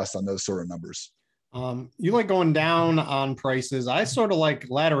hard to bust on those sort of numbers. You like going down on prices. I sort of like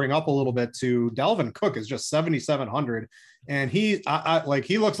laddering up a little bit to Dalvin Cook is just 7,700. And he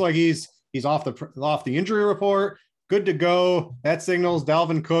looks like he's off the injury report. Good to go. That signals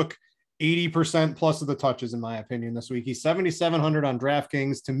Dalvin Cook 80% plus of the touches, in my opinion, this week. He's 7,700 on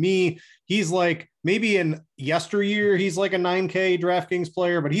DraftKings. To me, he's like maybe in yesteryear, he's like a 9K DraftKings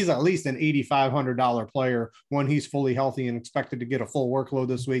player, but he's at least an $8,500 player when he's fully healthy and expected to get a full workload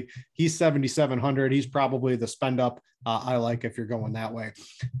this week. He's 7,700. He's probably the spend up I like if you're going that way.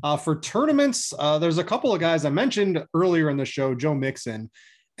 For tournaments, there's a couple of guys I mentioned earlier in the show, Joe Mixon.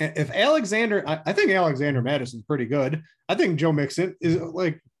 If Alexander, I think Alexander Madison's pretty good. I think Joe Mixon is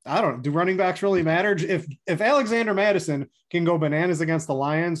like, I don't know. Do running backs really matter? If Alexander Madison can go bananas against the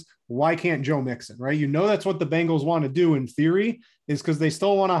Lions, why can't Joe Mixon, right? That's what the Bengals want to do in theory, is because they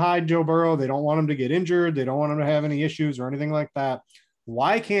still want to hide Joe Burrow. They don't want him to get injured. They don't want him to have any issues or anything like that.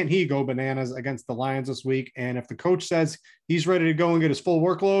 Why can't he go bananas against the Lions this week? And if the coach says he's ready to go and get his full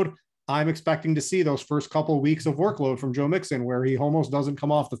workload, I'm expecting to see those first couple of weeks of workload from Joe Mixon where he almost doesn't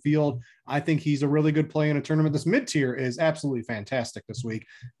come off the field. I think he's a really good play in a tournament. This mid-tier is absolutely fantastic this week.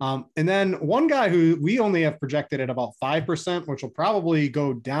 And then one guy who we only have projected at about 5%, which will probably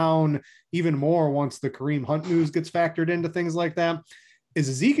go down even more once the Kareem Hunt news gets factored into things like that, is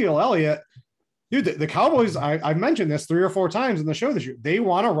Ezekiel Elliott. Dude, the Cowboys, I've mentioned this 3 or 4 times in the show this year. They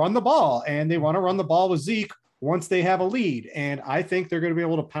want to run the ball, and they want to run the ball with Zeke once they have a lead. And I think they're going to be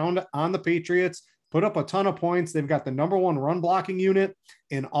able to pound on the Patriots, put up a ton of points. They've got the number 1 run blocking unit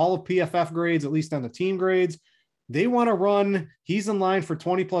in all of PFF grades, at least on the team grades. They want to run. He's in line for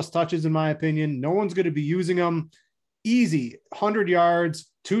 20 plus touches, in my opinion. No one's going to be using him. Easy 100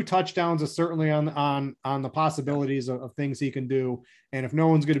 yards, 2 touchdowns is certainly on the possibilities of things he can do. And if no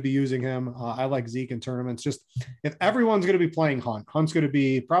one's going to be using him, I like Zeke in tournaments. Just if everyone's going to be playing Hunt's going to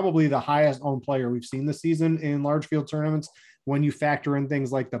be probably the highest owned player we've seen this season in large field tournaments when you factor in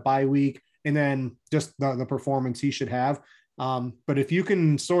things like the bye week and then just the performance he should have. But if you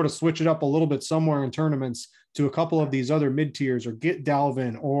can sort of switch it up a little bit somewhere in tournaments to a couple of these other mid tiers, or get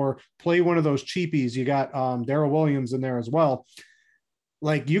Dalvin, or play one of those cheapies, you got Darrell Williams in there as well.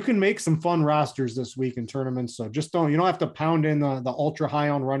 Like you can make some fun rosters this week in tournaments. So just you don't have to pound in the ultra high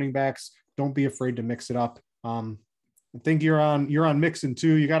on running backs. Don't be afraid to mix it up. I think you're on Mixon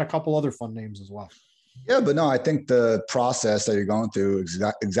too. You got a couple other fun names as well. Yeah, but no, I think the process that you're going through is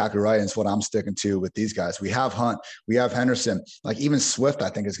exactly right. And it's what I'm sticking to with these guys. We have Hunt, we have Henderson, like even Swift, I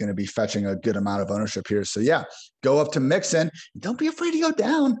think is going to be fetching a good amount of ownership here. So yeah, go up to Mixon. Don't be afraid to go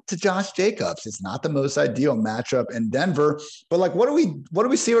down to Josh Jacobs. It's not the most ideal matchup in Denver, but like, what do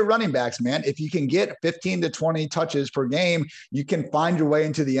we see with running backs, man? If you can get 15 to 20 touches per game, you can find your way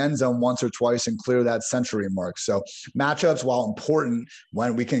into the end zone once or twice and clear that century mark. So matchups, while important,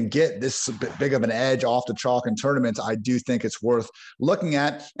 when we can get this big of an edge off the chalk in tournaments, I do think it's worth looking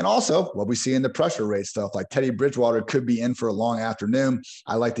at. And also what we see in the pressure rate stuff, like Teddy Bridgewater could be in for a long afternoon.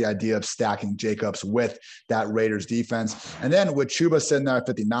 I like the idea of stacking Jacobs with that Raiders defense. And then with Chuba sitting there at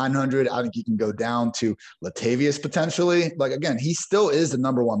 5,900, I think you can go down to Latavius potentially. Like, again, he still is the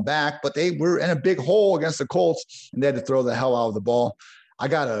number one back, but they were in a big hole against the Colts and they had to throw the hell out of the ball. I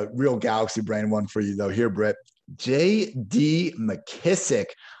got a real galaxy brain one for you though here, Britt. J.D. McKissic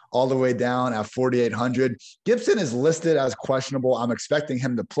all the way down at 4,800. Gibson is listed as questionable. I'm expecting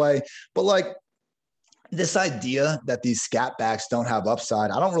him to play, but like this idea that these scat backs don't have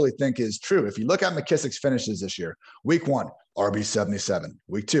upside, I don't really think is true. If you look at McKissic's finishes this year, week 1, RB77,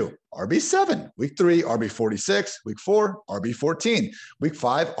 week 2, RB7, week 3, RB46, week 4, RB14, week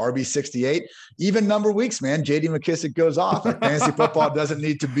 5, RB68, even number weeks, man, JD McKissic goes off. Like, fantasy football doesn't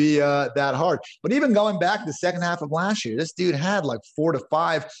need to be that hard. But even going back to the second half of last year, this dude had like 4 to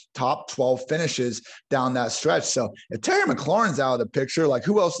 5 top 12 finishes down that stretch. So if Terry McLaurin's out of the picture, like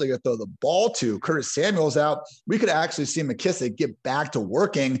who else are they going to throw the ball to? Curtis Samuel's out. We could actually see McKissic get back to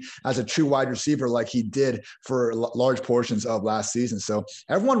working as a true wide receiver like he did for large portions of last season. So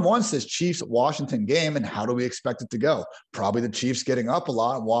everyone wants this Chiefs-Washington game, and how do we expect it to go? Probably the Chiefs getting up a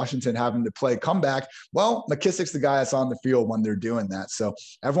lot and Washington having to play comeback. Well, McKissic's the guy that's on the field when they're doing that. So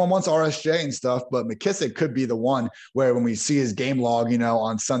everyone wants RSJ and stuff, but McKissic could be the one where when we see his game log,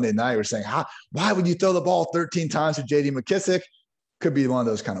 on Sunday night, we're saying, why would you throw the ball 13 times to JD McKissic? Could be one of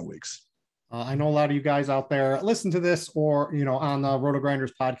those kind of weeks. I know a lot of you guys out there listen to this or, on the Roto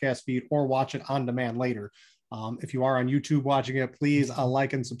Grinders podcast feed or watch it on demand later. If you are on YouTube watching it, please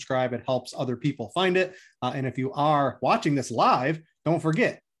like and subscribe. It helps other people find it. And if you are watching this live, don't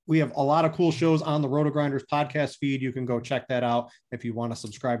forget, we have a lot of cool shows on the Roto Grinders podcast feed. You can go check that out if you want to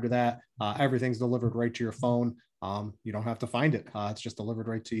subscribe to that. Everything's delivered right to your phone. You don't have to find it. It's just delivered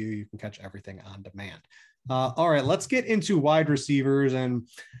right to you. You can catch everything on demand. All right, let's get into wide receivers. And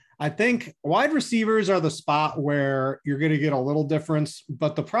I think wide receivers are the spot where you're going to get a little difference.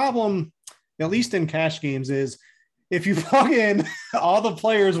 But the problem, at least in cash games, is if you plug in all the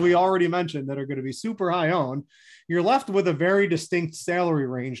players we already mentioned that are going to be super high owned, you're left with a very distinct salary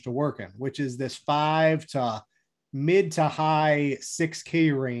range to work in, which is this 5 to mid to high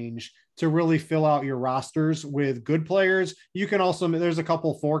 6K range to really fill out your rosters with good players. You can also, there's a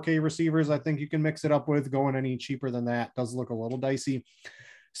couple 4K receivers I think you can mix it up with. Going any cheaper than that does look a little dicey.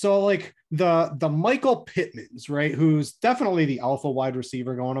 So like the Michael Pittmans, right, who's definitely the alpha wide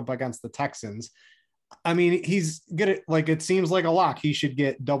receiver going up against the Texans. I mean, he's gonna, like, it seems like a lock. He should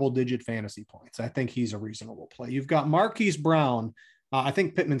get double-digit fantasy points. I think he's a reasonable play. You've got Marquise Brown. I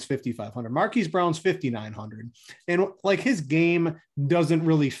think Pittman's 5,500. Marquise Brown's 5,900. And like his game doesn't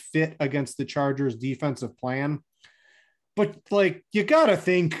really fit against the Chargers defensive plan. But like, you got to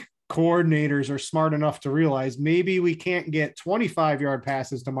think coordinators are smart enough to realize maybe we can't get 25-yard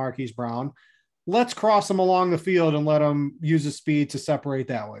passes to Marquise Brown. Let's cross him along the field and let him use his speed to separate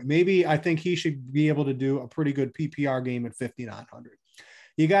that way. Maybe I think he should be able to do a pretty good PPR game at 5,900.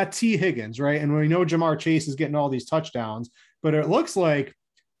 You got T. Higgins, right? And we know Jamar Chase is getting all these touchdowns, but it looks like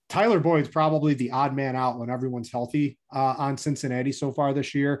Tyler Boyd's probably the odd man out when everyone's healthy on Cincinnati so far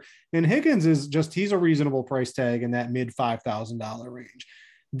this year. And Higgins is just, he's a reasonable price tag in that mid $5,000 range.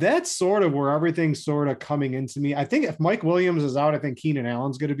 That's sort of where everything's sort of coming into me. I think if Mike Williams is out, I think Keenan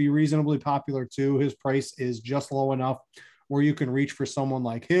Allen's going to be reasonably popular too. His price is just low enough where you can reach for someone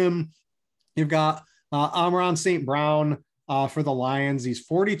like him. You've got Amon St. Brown for the Lions. He's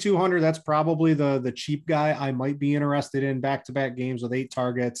 4,200. That's probably the cheap guy I might be interested in. Back-to-back games with 8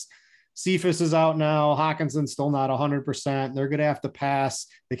 targets. Cephas is out now. Hawkinson's still not 100%. They're going to have to pass.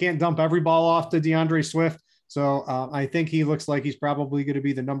 They can't dump every ball off to DeAndre Swift. So I think he looks like he's probably going to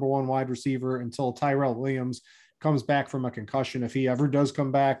be the number one wide receiver until Tyrell Williams comes back from a concussion. If he ever does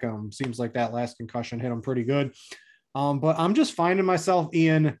come back, seems like that last concussion hit him pretty good. But I'm just finding myself,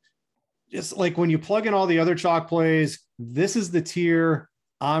 Ian, just like when you plug in all the other chalk plays, this is the tier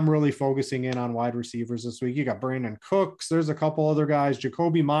I'm really focusing in on wide receivers this week. You got Brandon Cooks. There's a couple other guys,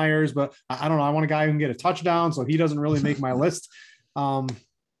 Jacoby Myers, but I don't know. I want a guy who can get a touchdown, so he doesn't really make my list. I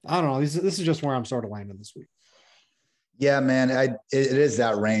don't know. This is just where I'm sort of landing this week. Yeah, man, it is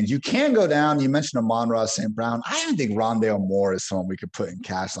that range. You can go down. You mentioned Amon-Ra St. Brown. I don't think Rondale Moore is someone we could put in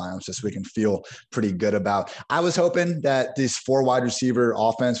cash lineups just so we can feel pretty good about. I was hoping that this 4 wide receiver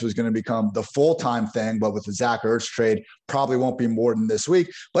offense was going to become the full-time thing, but with the Zach Ertz trade, probably won't be more than this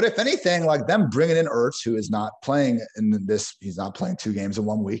week. But if anything, like them bringing in Ertz, who is not playing in this, he's not playing 2 games in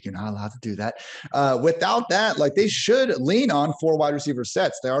 1 week. You're not allowed to do that. Without that, like they should lean on 4 wide receiver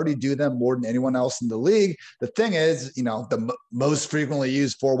sets. They already do them more than anyone else in the league. The thing is, the most frequently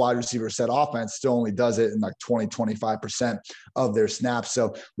used 4 wide receiver set offense still only does it in like 20-25% of their snaps.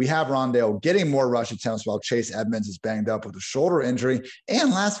 So we have Rondale getting more rush attempts while Chase Edmonds is banged up with a shoulder injury.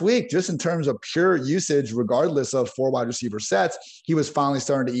 And last week, just in terms of pure usage, regardless of 4 wide receiver sets, he was finally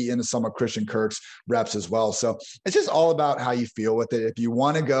starting to eat into some of Christian Kirk's reps as well. So it's just all about how you feel with it. If you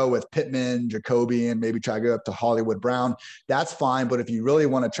want to go with Pittman, Jacoby, and maybe try to go up to Hollywood Brown, that's fine. But if you really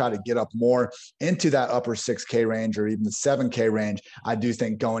want to try to get up more into that upper 6K range or even the 7K range, I do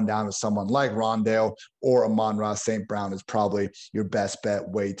think going down to someone like Rondale or Amon-Ra St. Brown is probably your best bet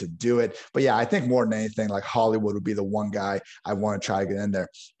way to do it. But yeah, I think more than anything, like Hollywood would be the one guy I want to try to get in there.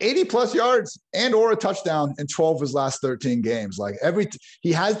 80 plus yards and or a touchdown in 12 of his last 13 games. Like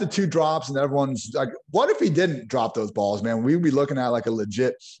he has the 2 drops and everyone's like, what if he didn't drop those balls, man? We'd be looking at like a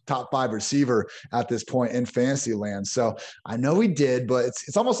legit top 5 receiver at this point in fantasy land. So I know he did, but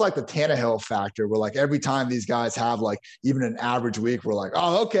it's almost like the Tannehill factor where like every time these guys have like even an average week, we're like,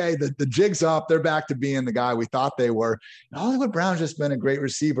 oh, okay, the jig's up. They're back to being the guy we thought they were. And Hollywood Brown's just been a great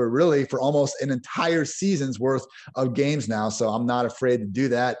receiver really for almost an entire season's worth of games now. So I'm not afraid to do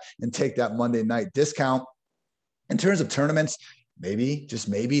that and take that Monday night discount. In terms of tournaments, maybe, just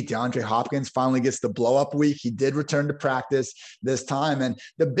maybe, DeAndre Hopkins finally gets the blow-up week. He did return to practice this time. And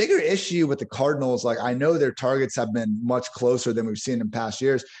the bigger issue with the Cardinals, like I know their targets have been much closer than we've seen in past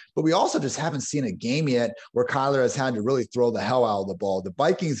years, but we also just haven't seen a game yet where Kyler has had to really throw the hell out of the ball. The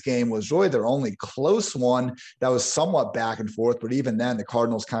Vikings game was really their only close one that was somewhat back and forth, but even then the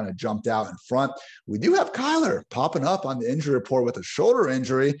Cardinals kind of jumped out in front. We do have Kyler popping up on the injury report with a shoulder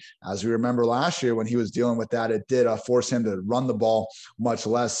injury. As we remember last year when he was dealing with that, it did force him to run the ball much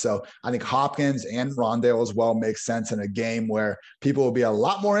less. So I think Hopkins and Rondale as well make sense in a game where people will be a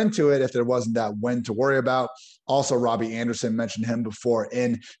lot more into it if there wasn't that win to worry about. Also, Robbie Anderson, mentioned him before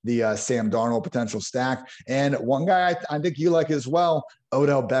in the Sam Darnold potential stack. And one guy I think you like as well,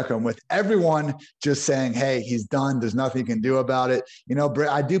 Odell Beckham, with everyone just saying, hey, he's done. There's nothing you can do about it.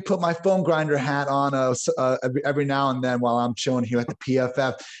 I do put my phone grinder hat on every now and then while I'm chilling here at the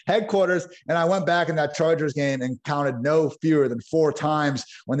PFF headquarters. And I went back in that Chargers game and counted no fewer than 4 times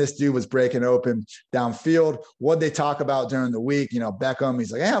when this dude was breaking open downfield. What they talk about during the week, Beckham,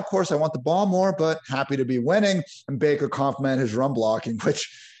 he's like, yeah, of course I want the ball more, but happy to be winning. And Baker complimented his run blocking,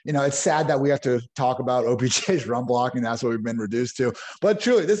 which it's sad that we have to talk about OBJ's run blocking. That's what we've been reduced to. But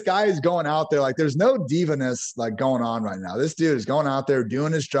truly, this guy is going out there like there's no divaness like going on right now. This dude is going out there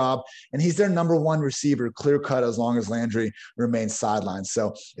doing his job, and he's their number 1 receiver, clear cut, as long as Landry remains sidelined.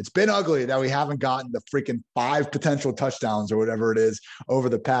 So it's been ugly that we haven't gotten the freaking 5 potential touchdowns or whatever it is over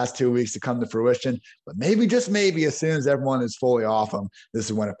the past 2 weeks to come to fruition. But maybe, just maybe, as soon as everyone is fully off him, this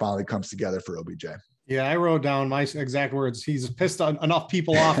is when it finally comes together for OBJ. Yeah, I wrote down my exact words. He's pissed enough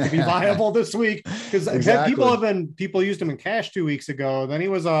people off to be viable this week because exactly. people used him in cash 2 weeks ago. Then he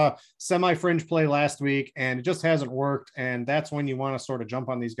was a semi-fringe play last week, and it just hasn't worked. And that's when you want to sort of jump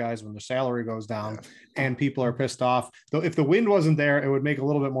on these guys when their salary goes down and people are pissed off. Though if the wind wasn't there, it would make a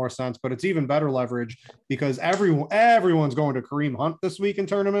little bit more sense. But it's even better leverage because everyone's going to Kareem Hunt this week in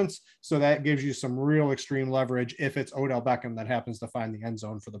tournaments. So that gives you some real extreme leverage if it's Odell Beckham that happens to find the end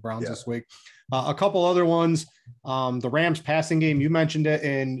zone for the Browns this week. A couple other ones, the Rams passing game, you mentioned it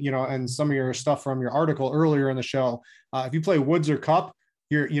in some of your stuff from your article earlier in the show. If you play Woods or Kupp,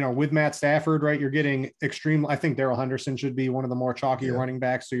 you're, with Matt Stafford, right? You're getting extreme. I think Darrell Henderson should be one of the more chalkier running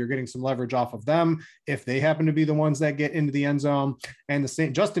backs. So you're getting some leverage off of them if they happen to be the ones that get into the end zone. And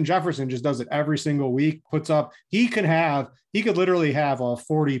Justin Jefferson just does it every single week, puts up, he could literally have a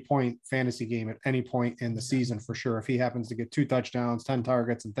 40-point fantasy game at any point in the season for sure. If he happens to get 2 touchdowns, 10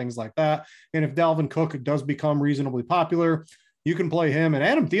 targets and things like that. And if Dalvin Cook does become reasonably popular, you can play him. And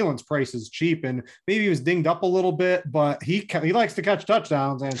Adam Thielen's price is cheap, and maybe he was dinged up a little bit, but he likes to catch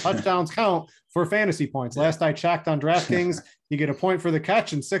touchdowns, and touchdowns count for fantasy points. Last I checked on DraftKings, you get a point for the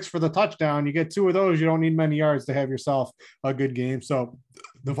catch and 6 for the touchdown. You get 2 of those. You don't need many yards to have yourself a good game. So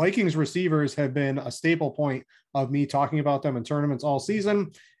the Vikings receivers have been a staple point of me talking about them in tournaments all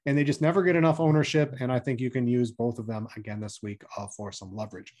season, and they just never get enough ownership. And I think you can use both of them again this week for some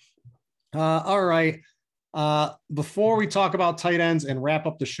leverage. All right. Before we talk about tight ends and wrap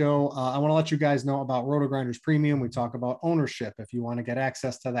up the show, I want to let you guys know about Roto-Grinders Premium. We talk about ownership. If you want to get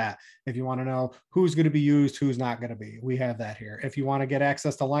access to that, if you want to know who's going to be used, who's not going to be, we have that here. If you want to get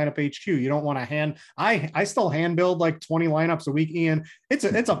access to lineup HQ, you don't want to I still hand build like 20 lineups a week, Ian. It's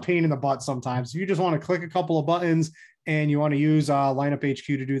a pain in the butt sometimes. You just want to click a couple of buttons and you want to use lineup HQ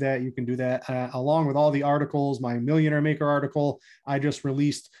to do that, you can do that along with all the articles. My Millionaire Maker article, I just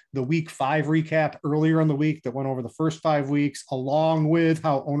released the week 5 recap earlier in the week that went over the first 5 weeks, along with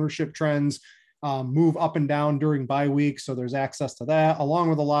how ownership trends move up and down during bye week. So there's access to that,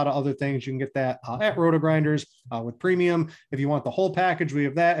 along with a lot of other things. You can get that at Roto-Grinders with Premium. If you want the whole package, we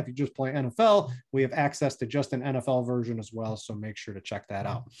have that. If you just play NFL, we have access to just an NFL version as well. So make sure to check that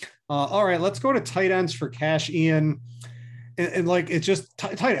out. All right, let's go to tight ends for cash, Ian. And like, it's just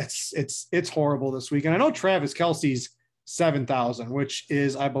tight ends. It's horrible this week. And I know Travis Kelce's 7,000, which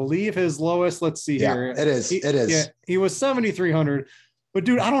is, I believe, his lowest. Let's see here. It is. Yeah, he was 7,300. But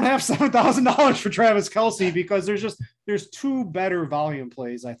dude, I don't have $7,000 for Travis Kelce because there's 2 better volume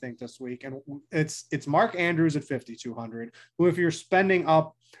plays, I think, this week. And it's Mark Andrews at 5,200, who, if you're spending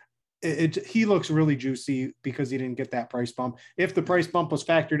up, he looks really juicy because he didn't get that price bump. If the price bump was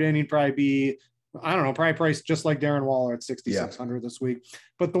factored in, he'd probably be, I don't know, probably priced just like Darren Waller at 6,600 this week.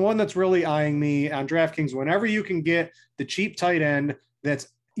 But the one that's really eyeing me on DraftKings, whenever you can get the cheap tight end that's,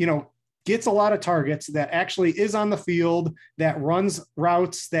 gets a lot of targets, that actually is on the field, that runs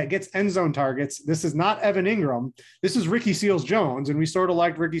routes, that gets end zone targets. This is not Evan Ingram. This is Ricky Seals-Jones. And we sort of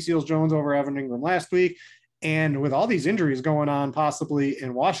liked Ricky Seals-Jones over Evan Ingram last week. And with all these injuries going on, possibly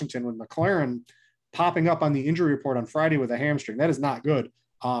in Washington, with McLaren popping up on the injury report on Friday with a hamstring, that is not good.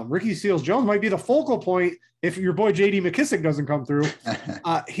 Ricky Seals-Jones might be the focal point if your boy JD McKissick doesn't come through.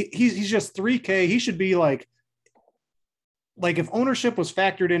 He's just 3K. He should be like if ownership was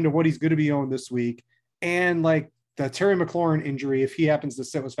factored into what he's going to be owned this week, and like the Terry McLaurin injury, if he happens to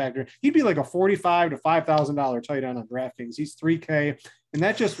sit, was factored, he'd be like a $45,000 to $5,000 tight end on DraftKings. He's 3K. And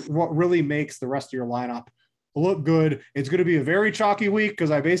that's just what really makes the rest of your lineup look good. It's going to be a very chalky week because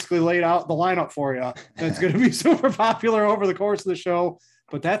I basically laid out the lineup for you. That's going to be super popular over the course of the show.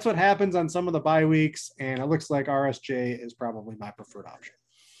 But that's what happens on some of the bye weeks. And it looks like RSJ is probably my preferred option.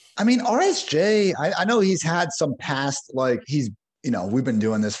 I mean, RSJ, I know he's had some past, like we've been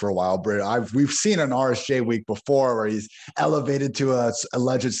doing this for a while, Britt. We've seen an RSJ week before where he's elevated to a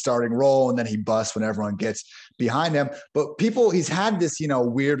alleged starting role and then he busts when everyone gets behind him. But he's had this,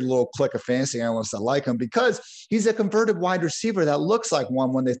 weird little clique of fantasy analysts that like him because he's a converted wide receiver that looks like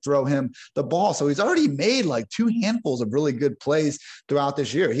one when they throw him the ball. So he's already made like 2 handfuls of really good plays throughout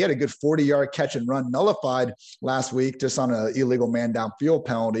this year. He had a good 40-yard catch and run nullified last week just on an illegal man downfield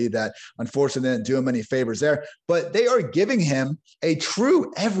penalty that unfortunately didn't do him any favors there. But they are giving him a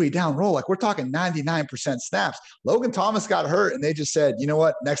true every down role. Like we're talking 99% snaps. Logan Thomas got hurt and they just said, you know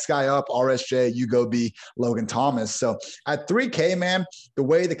what, next guy up, RSJ, you go be Logan Thomas. So at 3K, man, the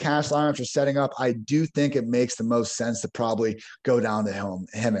way the cash lineups are setting up, I do think it makes the most sense to probably go down to him.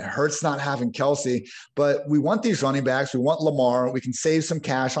 It hurts not having Kelce, but we want these running backs. We want Lamar. We can save some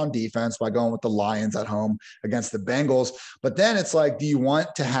cash on defense by going with the Lions at home against the Bengals. But then it's like, do you want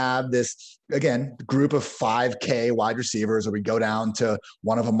to have this, again, group of 5K wide receivers, or we go down to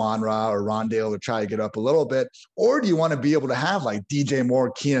one of Amon-Ra or Rondale to try to get up a little bit? Or do you want to be able to have like DJ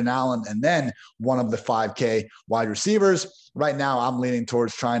Moore, Keenan Allen, and then one of the 5K wide receivers? Right now, I'm leaning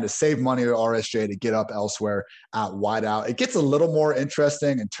towards trying to save money to RSJ to get up elsewhere at wideout. It gets a little more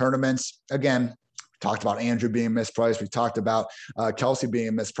interesting in tournaments. Again, talked about Andrew being mispriced. We talked about Kelce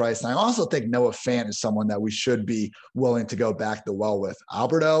being mispriced. And I also think Noah Fant is someone that we should be willing to go back the well with.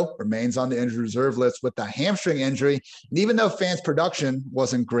 Alberto remains on the injured reserve list with the hamstring injury. And even though Fant's production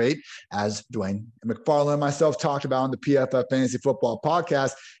wasn't great, as Dwayne McFarland and myself talked about on the PFF Fantasy Football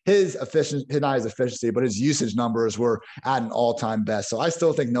podcast, his efficiency, but his usage numbers were at an all-time best. So I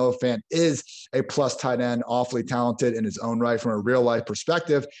still think Noah Fant is a plus tight end, awfully talented in his own right from a real-life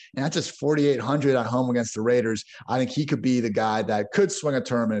perspective. And that's just 4,800 at home against the Raiders. I think he could be the guy that could swing a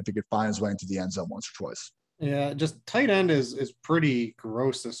tournament if he could find his way into the end zone once or twice. Yeah, just tight end is pretty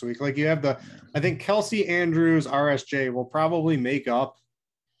gross this week. Like you have I think Kelce, Andrews, RSJ will probably make up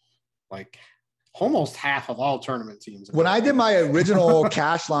like almost half of all tournament teams. When I did my original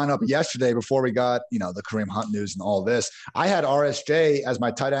cash lineup yesterday, before we got, the Kareem Hunt news and all this, I had RSJ as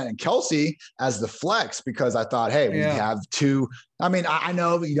my tight end and Kelce as the flex because I thought, hey, we have 2 I mean, I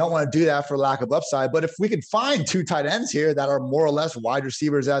know you don't want to do that for lack of upside, but if we could find two tight ends here that are more or less wide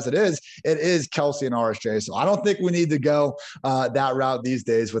receivers as it is Kelsey and RSJ. So I don't think we need to go that route these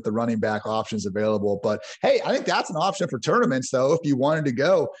days with the running back options available. But hey, I think that's an option for tournaments, though. If you wanted to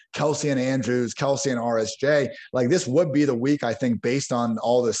go Kelsey and Andrews, Kelsey and RSJ, like this would be the week, I think, based on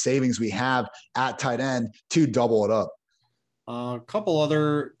all the savings we have at tight end to double it up. A couple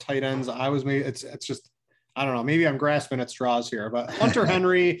other tight ends. It's just, I don't know, maybe I'm grasping at straws here, but Hunter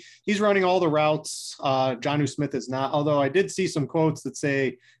Henry, he's running all the routes. Jonnu Smith is not, although I did see some quotes that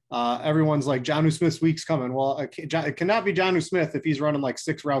say everyone's like, Jonnu Smith's week's coming. Well, it cannot be Jonnu Smith if he's running like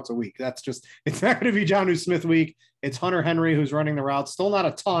 6 routes a week. It's not going to be Jonnu Smith week. It's Hunter Henry who's running the routes. Still not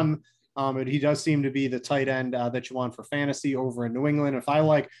a ton, but he does seem to be the tight end that you want for fantasy over in New England. If I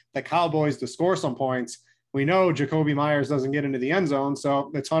like the Cowboys to score some points, we know Jacoby Myers doesn't get into the end zone, so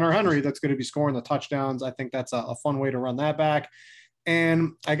it's Hunter Henry that's going to be scoring the touchdowns. I think that's a fun way to run that back.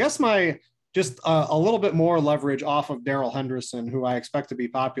 And I guess a little bit more leverage off of Darrell Henderson, who I expect to be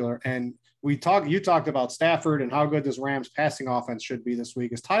popular. And you talked about Stafford and how good this Rams passing offense should be this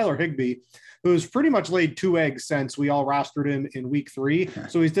week, is Tyler Higbee, who's pretty much laid 2 eggs since we all rostered him in week 3.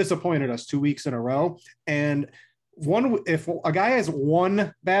 So he's disappointed us 2 weeks in a row. And if a guy has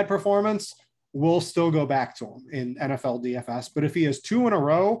one bad performance, we'll still go back to him in NFL DFS. But if he has 2 in a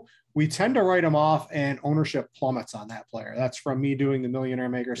row, we tend to write him off and ownership plummets on that player. That's from me doing the Millionaire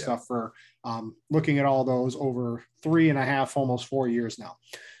Maker stuff for looking at all those over 3.5, almost 4 years now.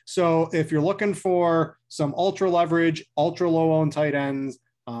 So if you're looking for some ultra leverage, ultra low owned tight ends,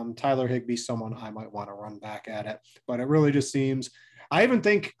 Tyler Higbee, someone I might want to run back at it. But it really just seems, I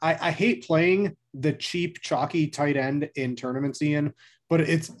hate playing the cheap, chalky tight end in tournaments, Ian, but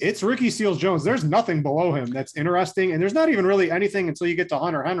it's Ricky Seals-Jones. There's nothing below him that's interesting. And there's not even really anything until you get to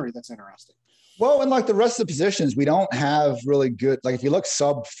Hunter Henry that's interesting. Well, and like the rest of the positions, we don't have really good, like if you look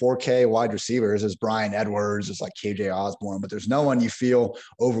sub 4K wide receivers, there's Brian Edwards, there's like KJ Osborne, but there's no one you feel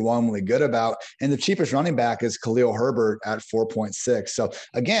overwhelmingly good about. And the cheapest running back is Khalil Herbert at 4.6. So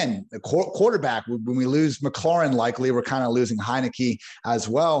again, the quarterback, when we lose McLaurin, likely we're kind of losing Heineke as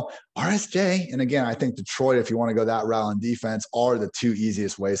well. RSJ, and again, I think Detroit, if you want to go that route on defense, are the 2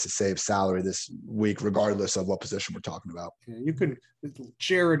 easiest ways to save salary this week, regardless of what position we're talking about. Yeah, you could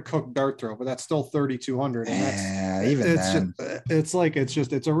Jared Cook dart throw, but that's still 3,200. And it's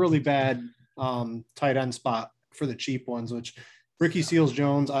a really bad tight end spot for the cheap ones, which Ricky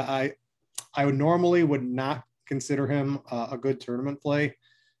Seals-Jones, I would normally not consider him a good tournament play,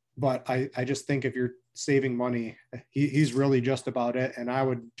 but I just think if you're saving money, he's really just about it. And I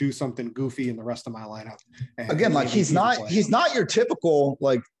would do something goofy in the rest of my lineup. And again, like he's not your typical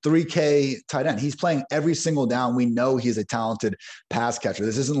like 3K tight end. He's playing every single down. We know he's a talented pass catcher.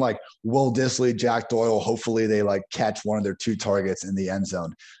 This isn't like Will Dissly, Jack Doyle. Hopefully they like catch one of their 2 targets in the end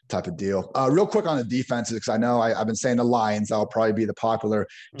zone type of deal. Real quick on the defenses, because I know I've been saying the Lions, that'll probably be the popular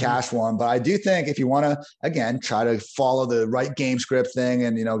cash one. But I do think if you want to, again, try to follow the right game script thing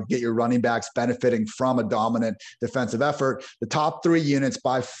and, get your running backs benefiting from a dominant defensive effort, the top 3 units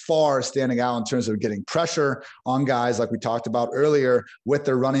by far standing out in terms of getting pressure on guys like we talked about earlier with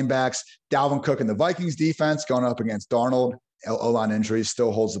their running backs. Dalvin Cook and the Vikings defense going up against Darnold. O-line injuries,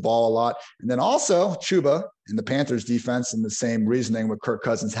 still holds the ball a lot. And then also Chuba and the Panthers defense, and the same reasoning with Kirk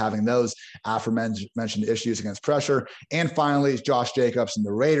Cousins having those aforementioned issues against pressure. And finally, Josh Jacobs and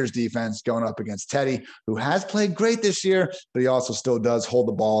the Raiders defense going up against Teddy, who has played great this year, but he also still does hold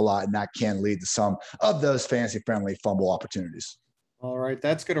the ball a lot, and that can lead to some of those fantasy-friendly fumble opportunities. All right,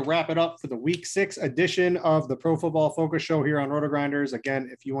 that's going to wrap it up for the Week 6 edition of the Pro Football Focus Show here on Roto-Grinders. Again,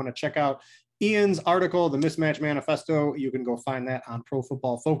 if you want to check out Ian's article, The Mismatch Manifesto, you can go find that on Pro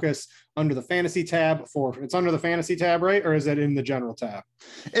Football Focus under the fantasy tab. It's under the fantasy tab, right? Or is it in the general tab?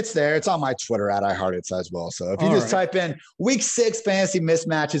 It's there. It's on my Twitter at iHeartIts as well. So if you type in Week 6 fantasy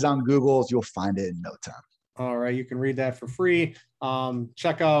mismatches on Google, you'll find it in no time. All right. You can read that for free.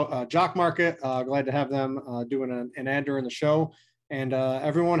 Check out Jock Market. Glad to have them doing an ad during the show. And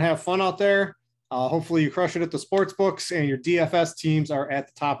everyone have fun out there. Hopefully you crush it at the sports books and your DFS teams are at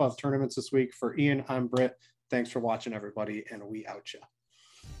the top of tournaments this week. For Ian, I'm Britt. Thanks for watching, everybody, and we out ya.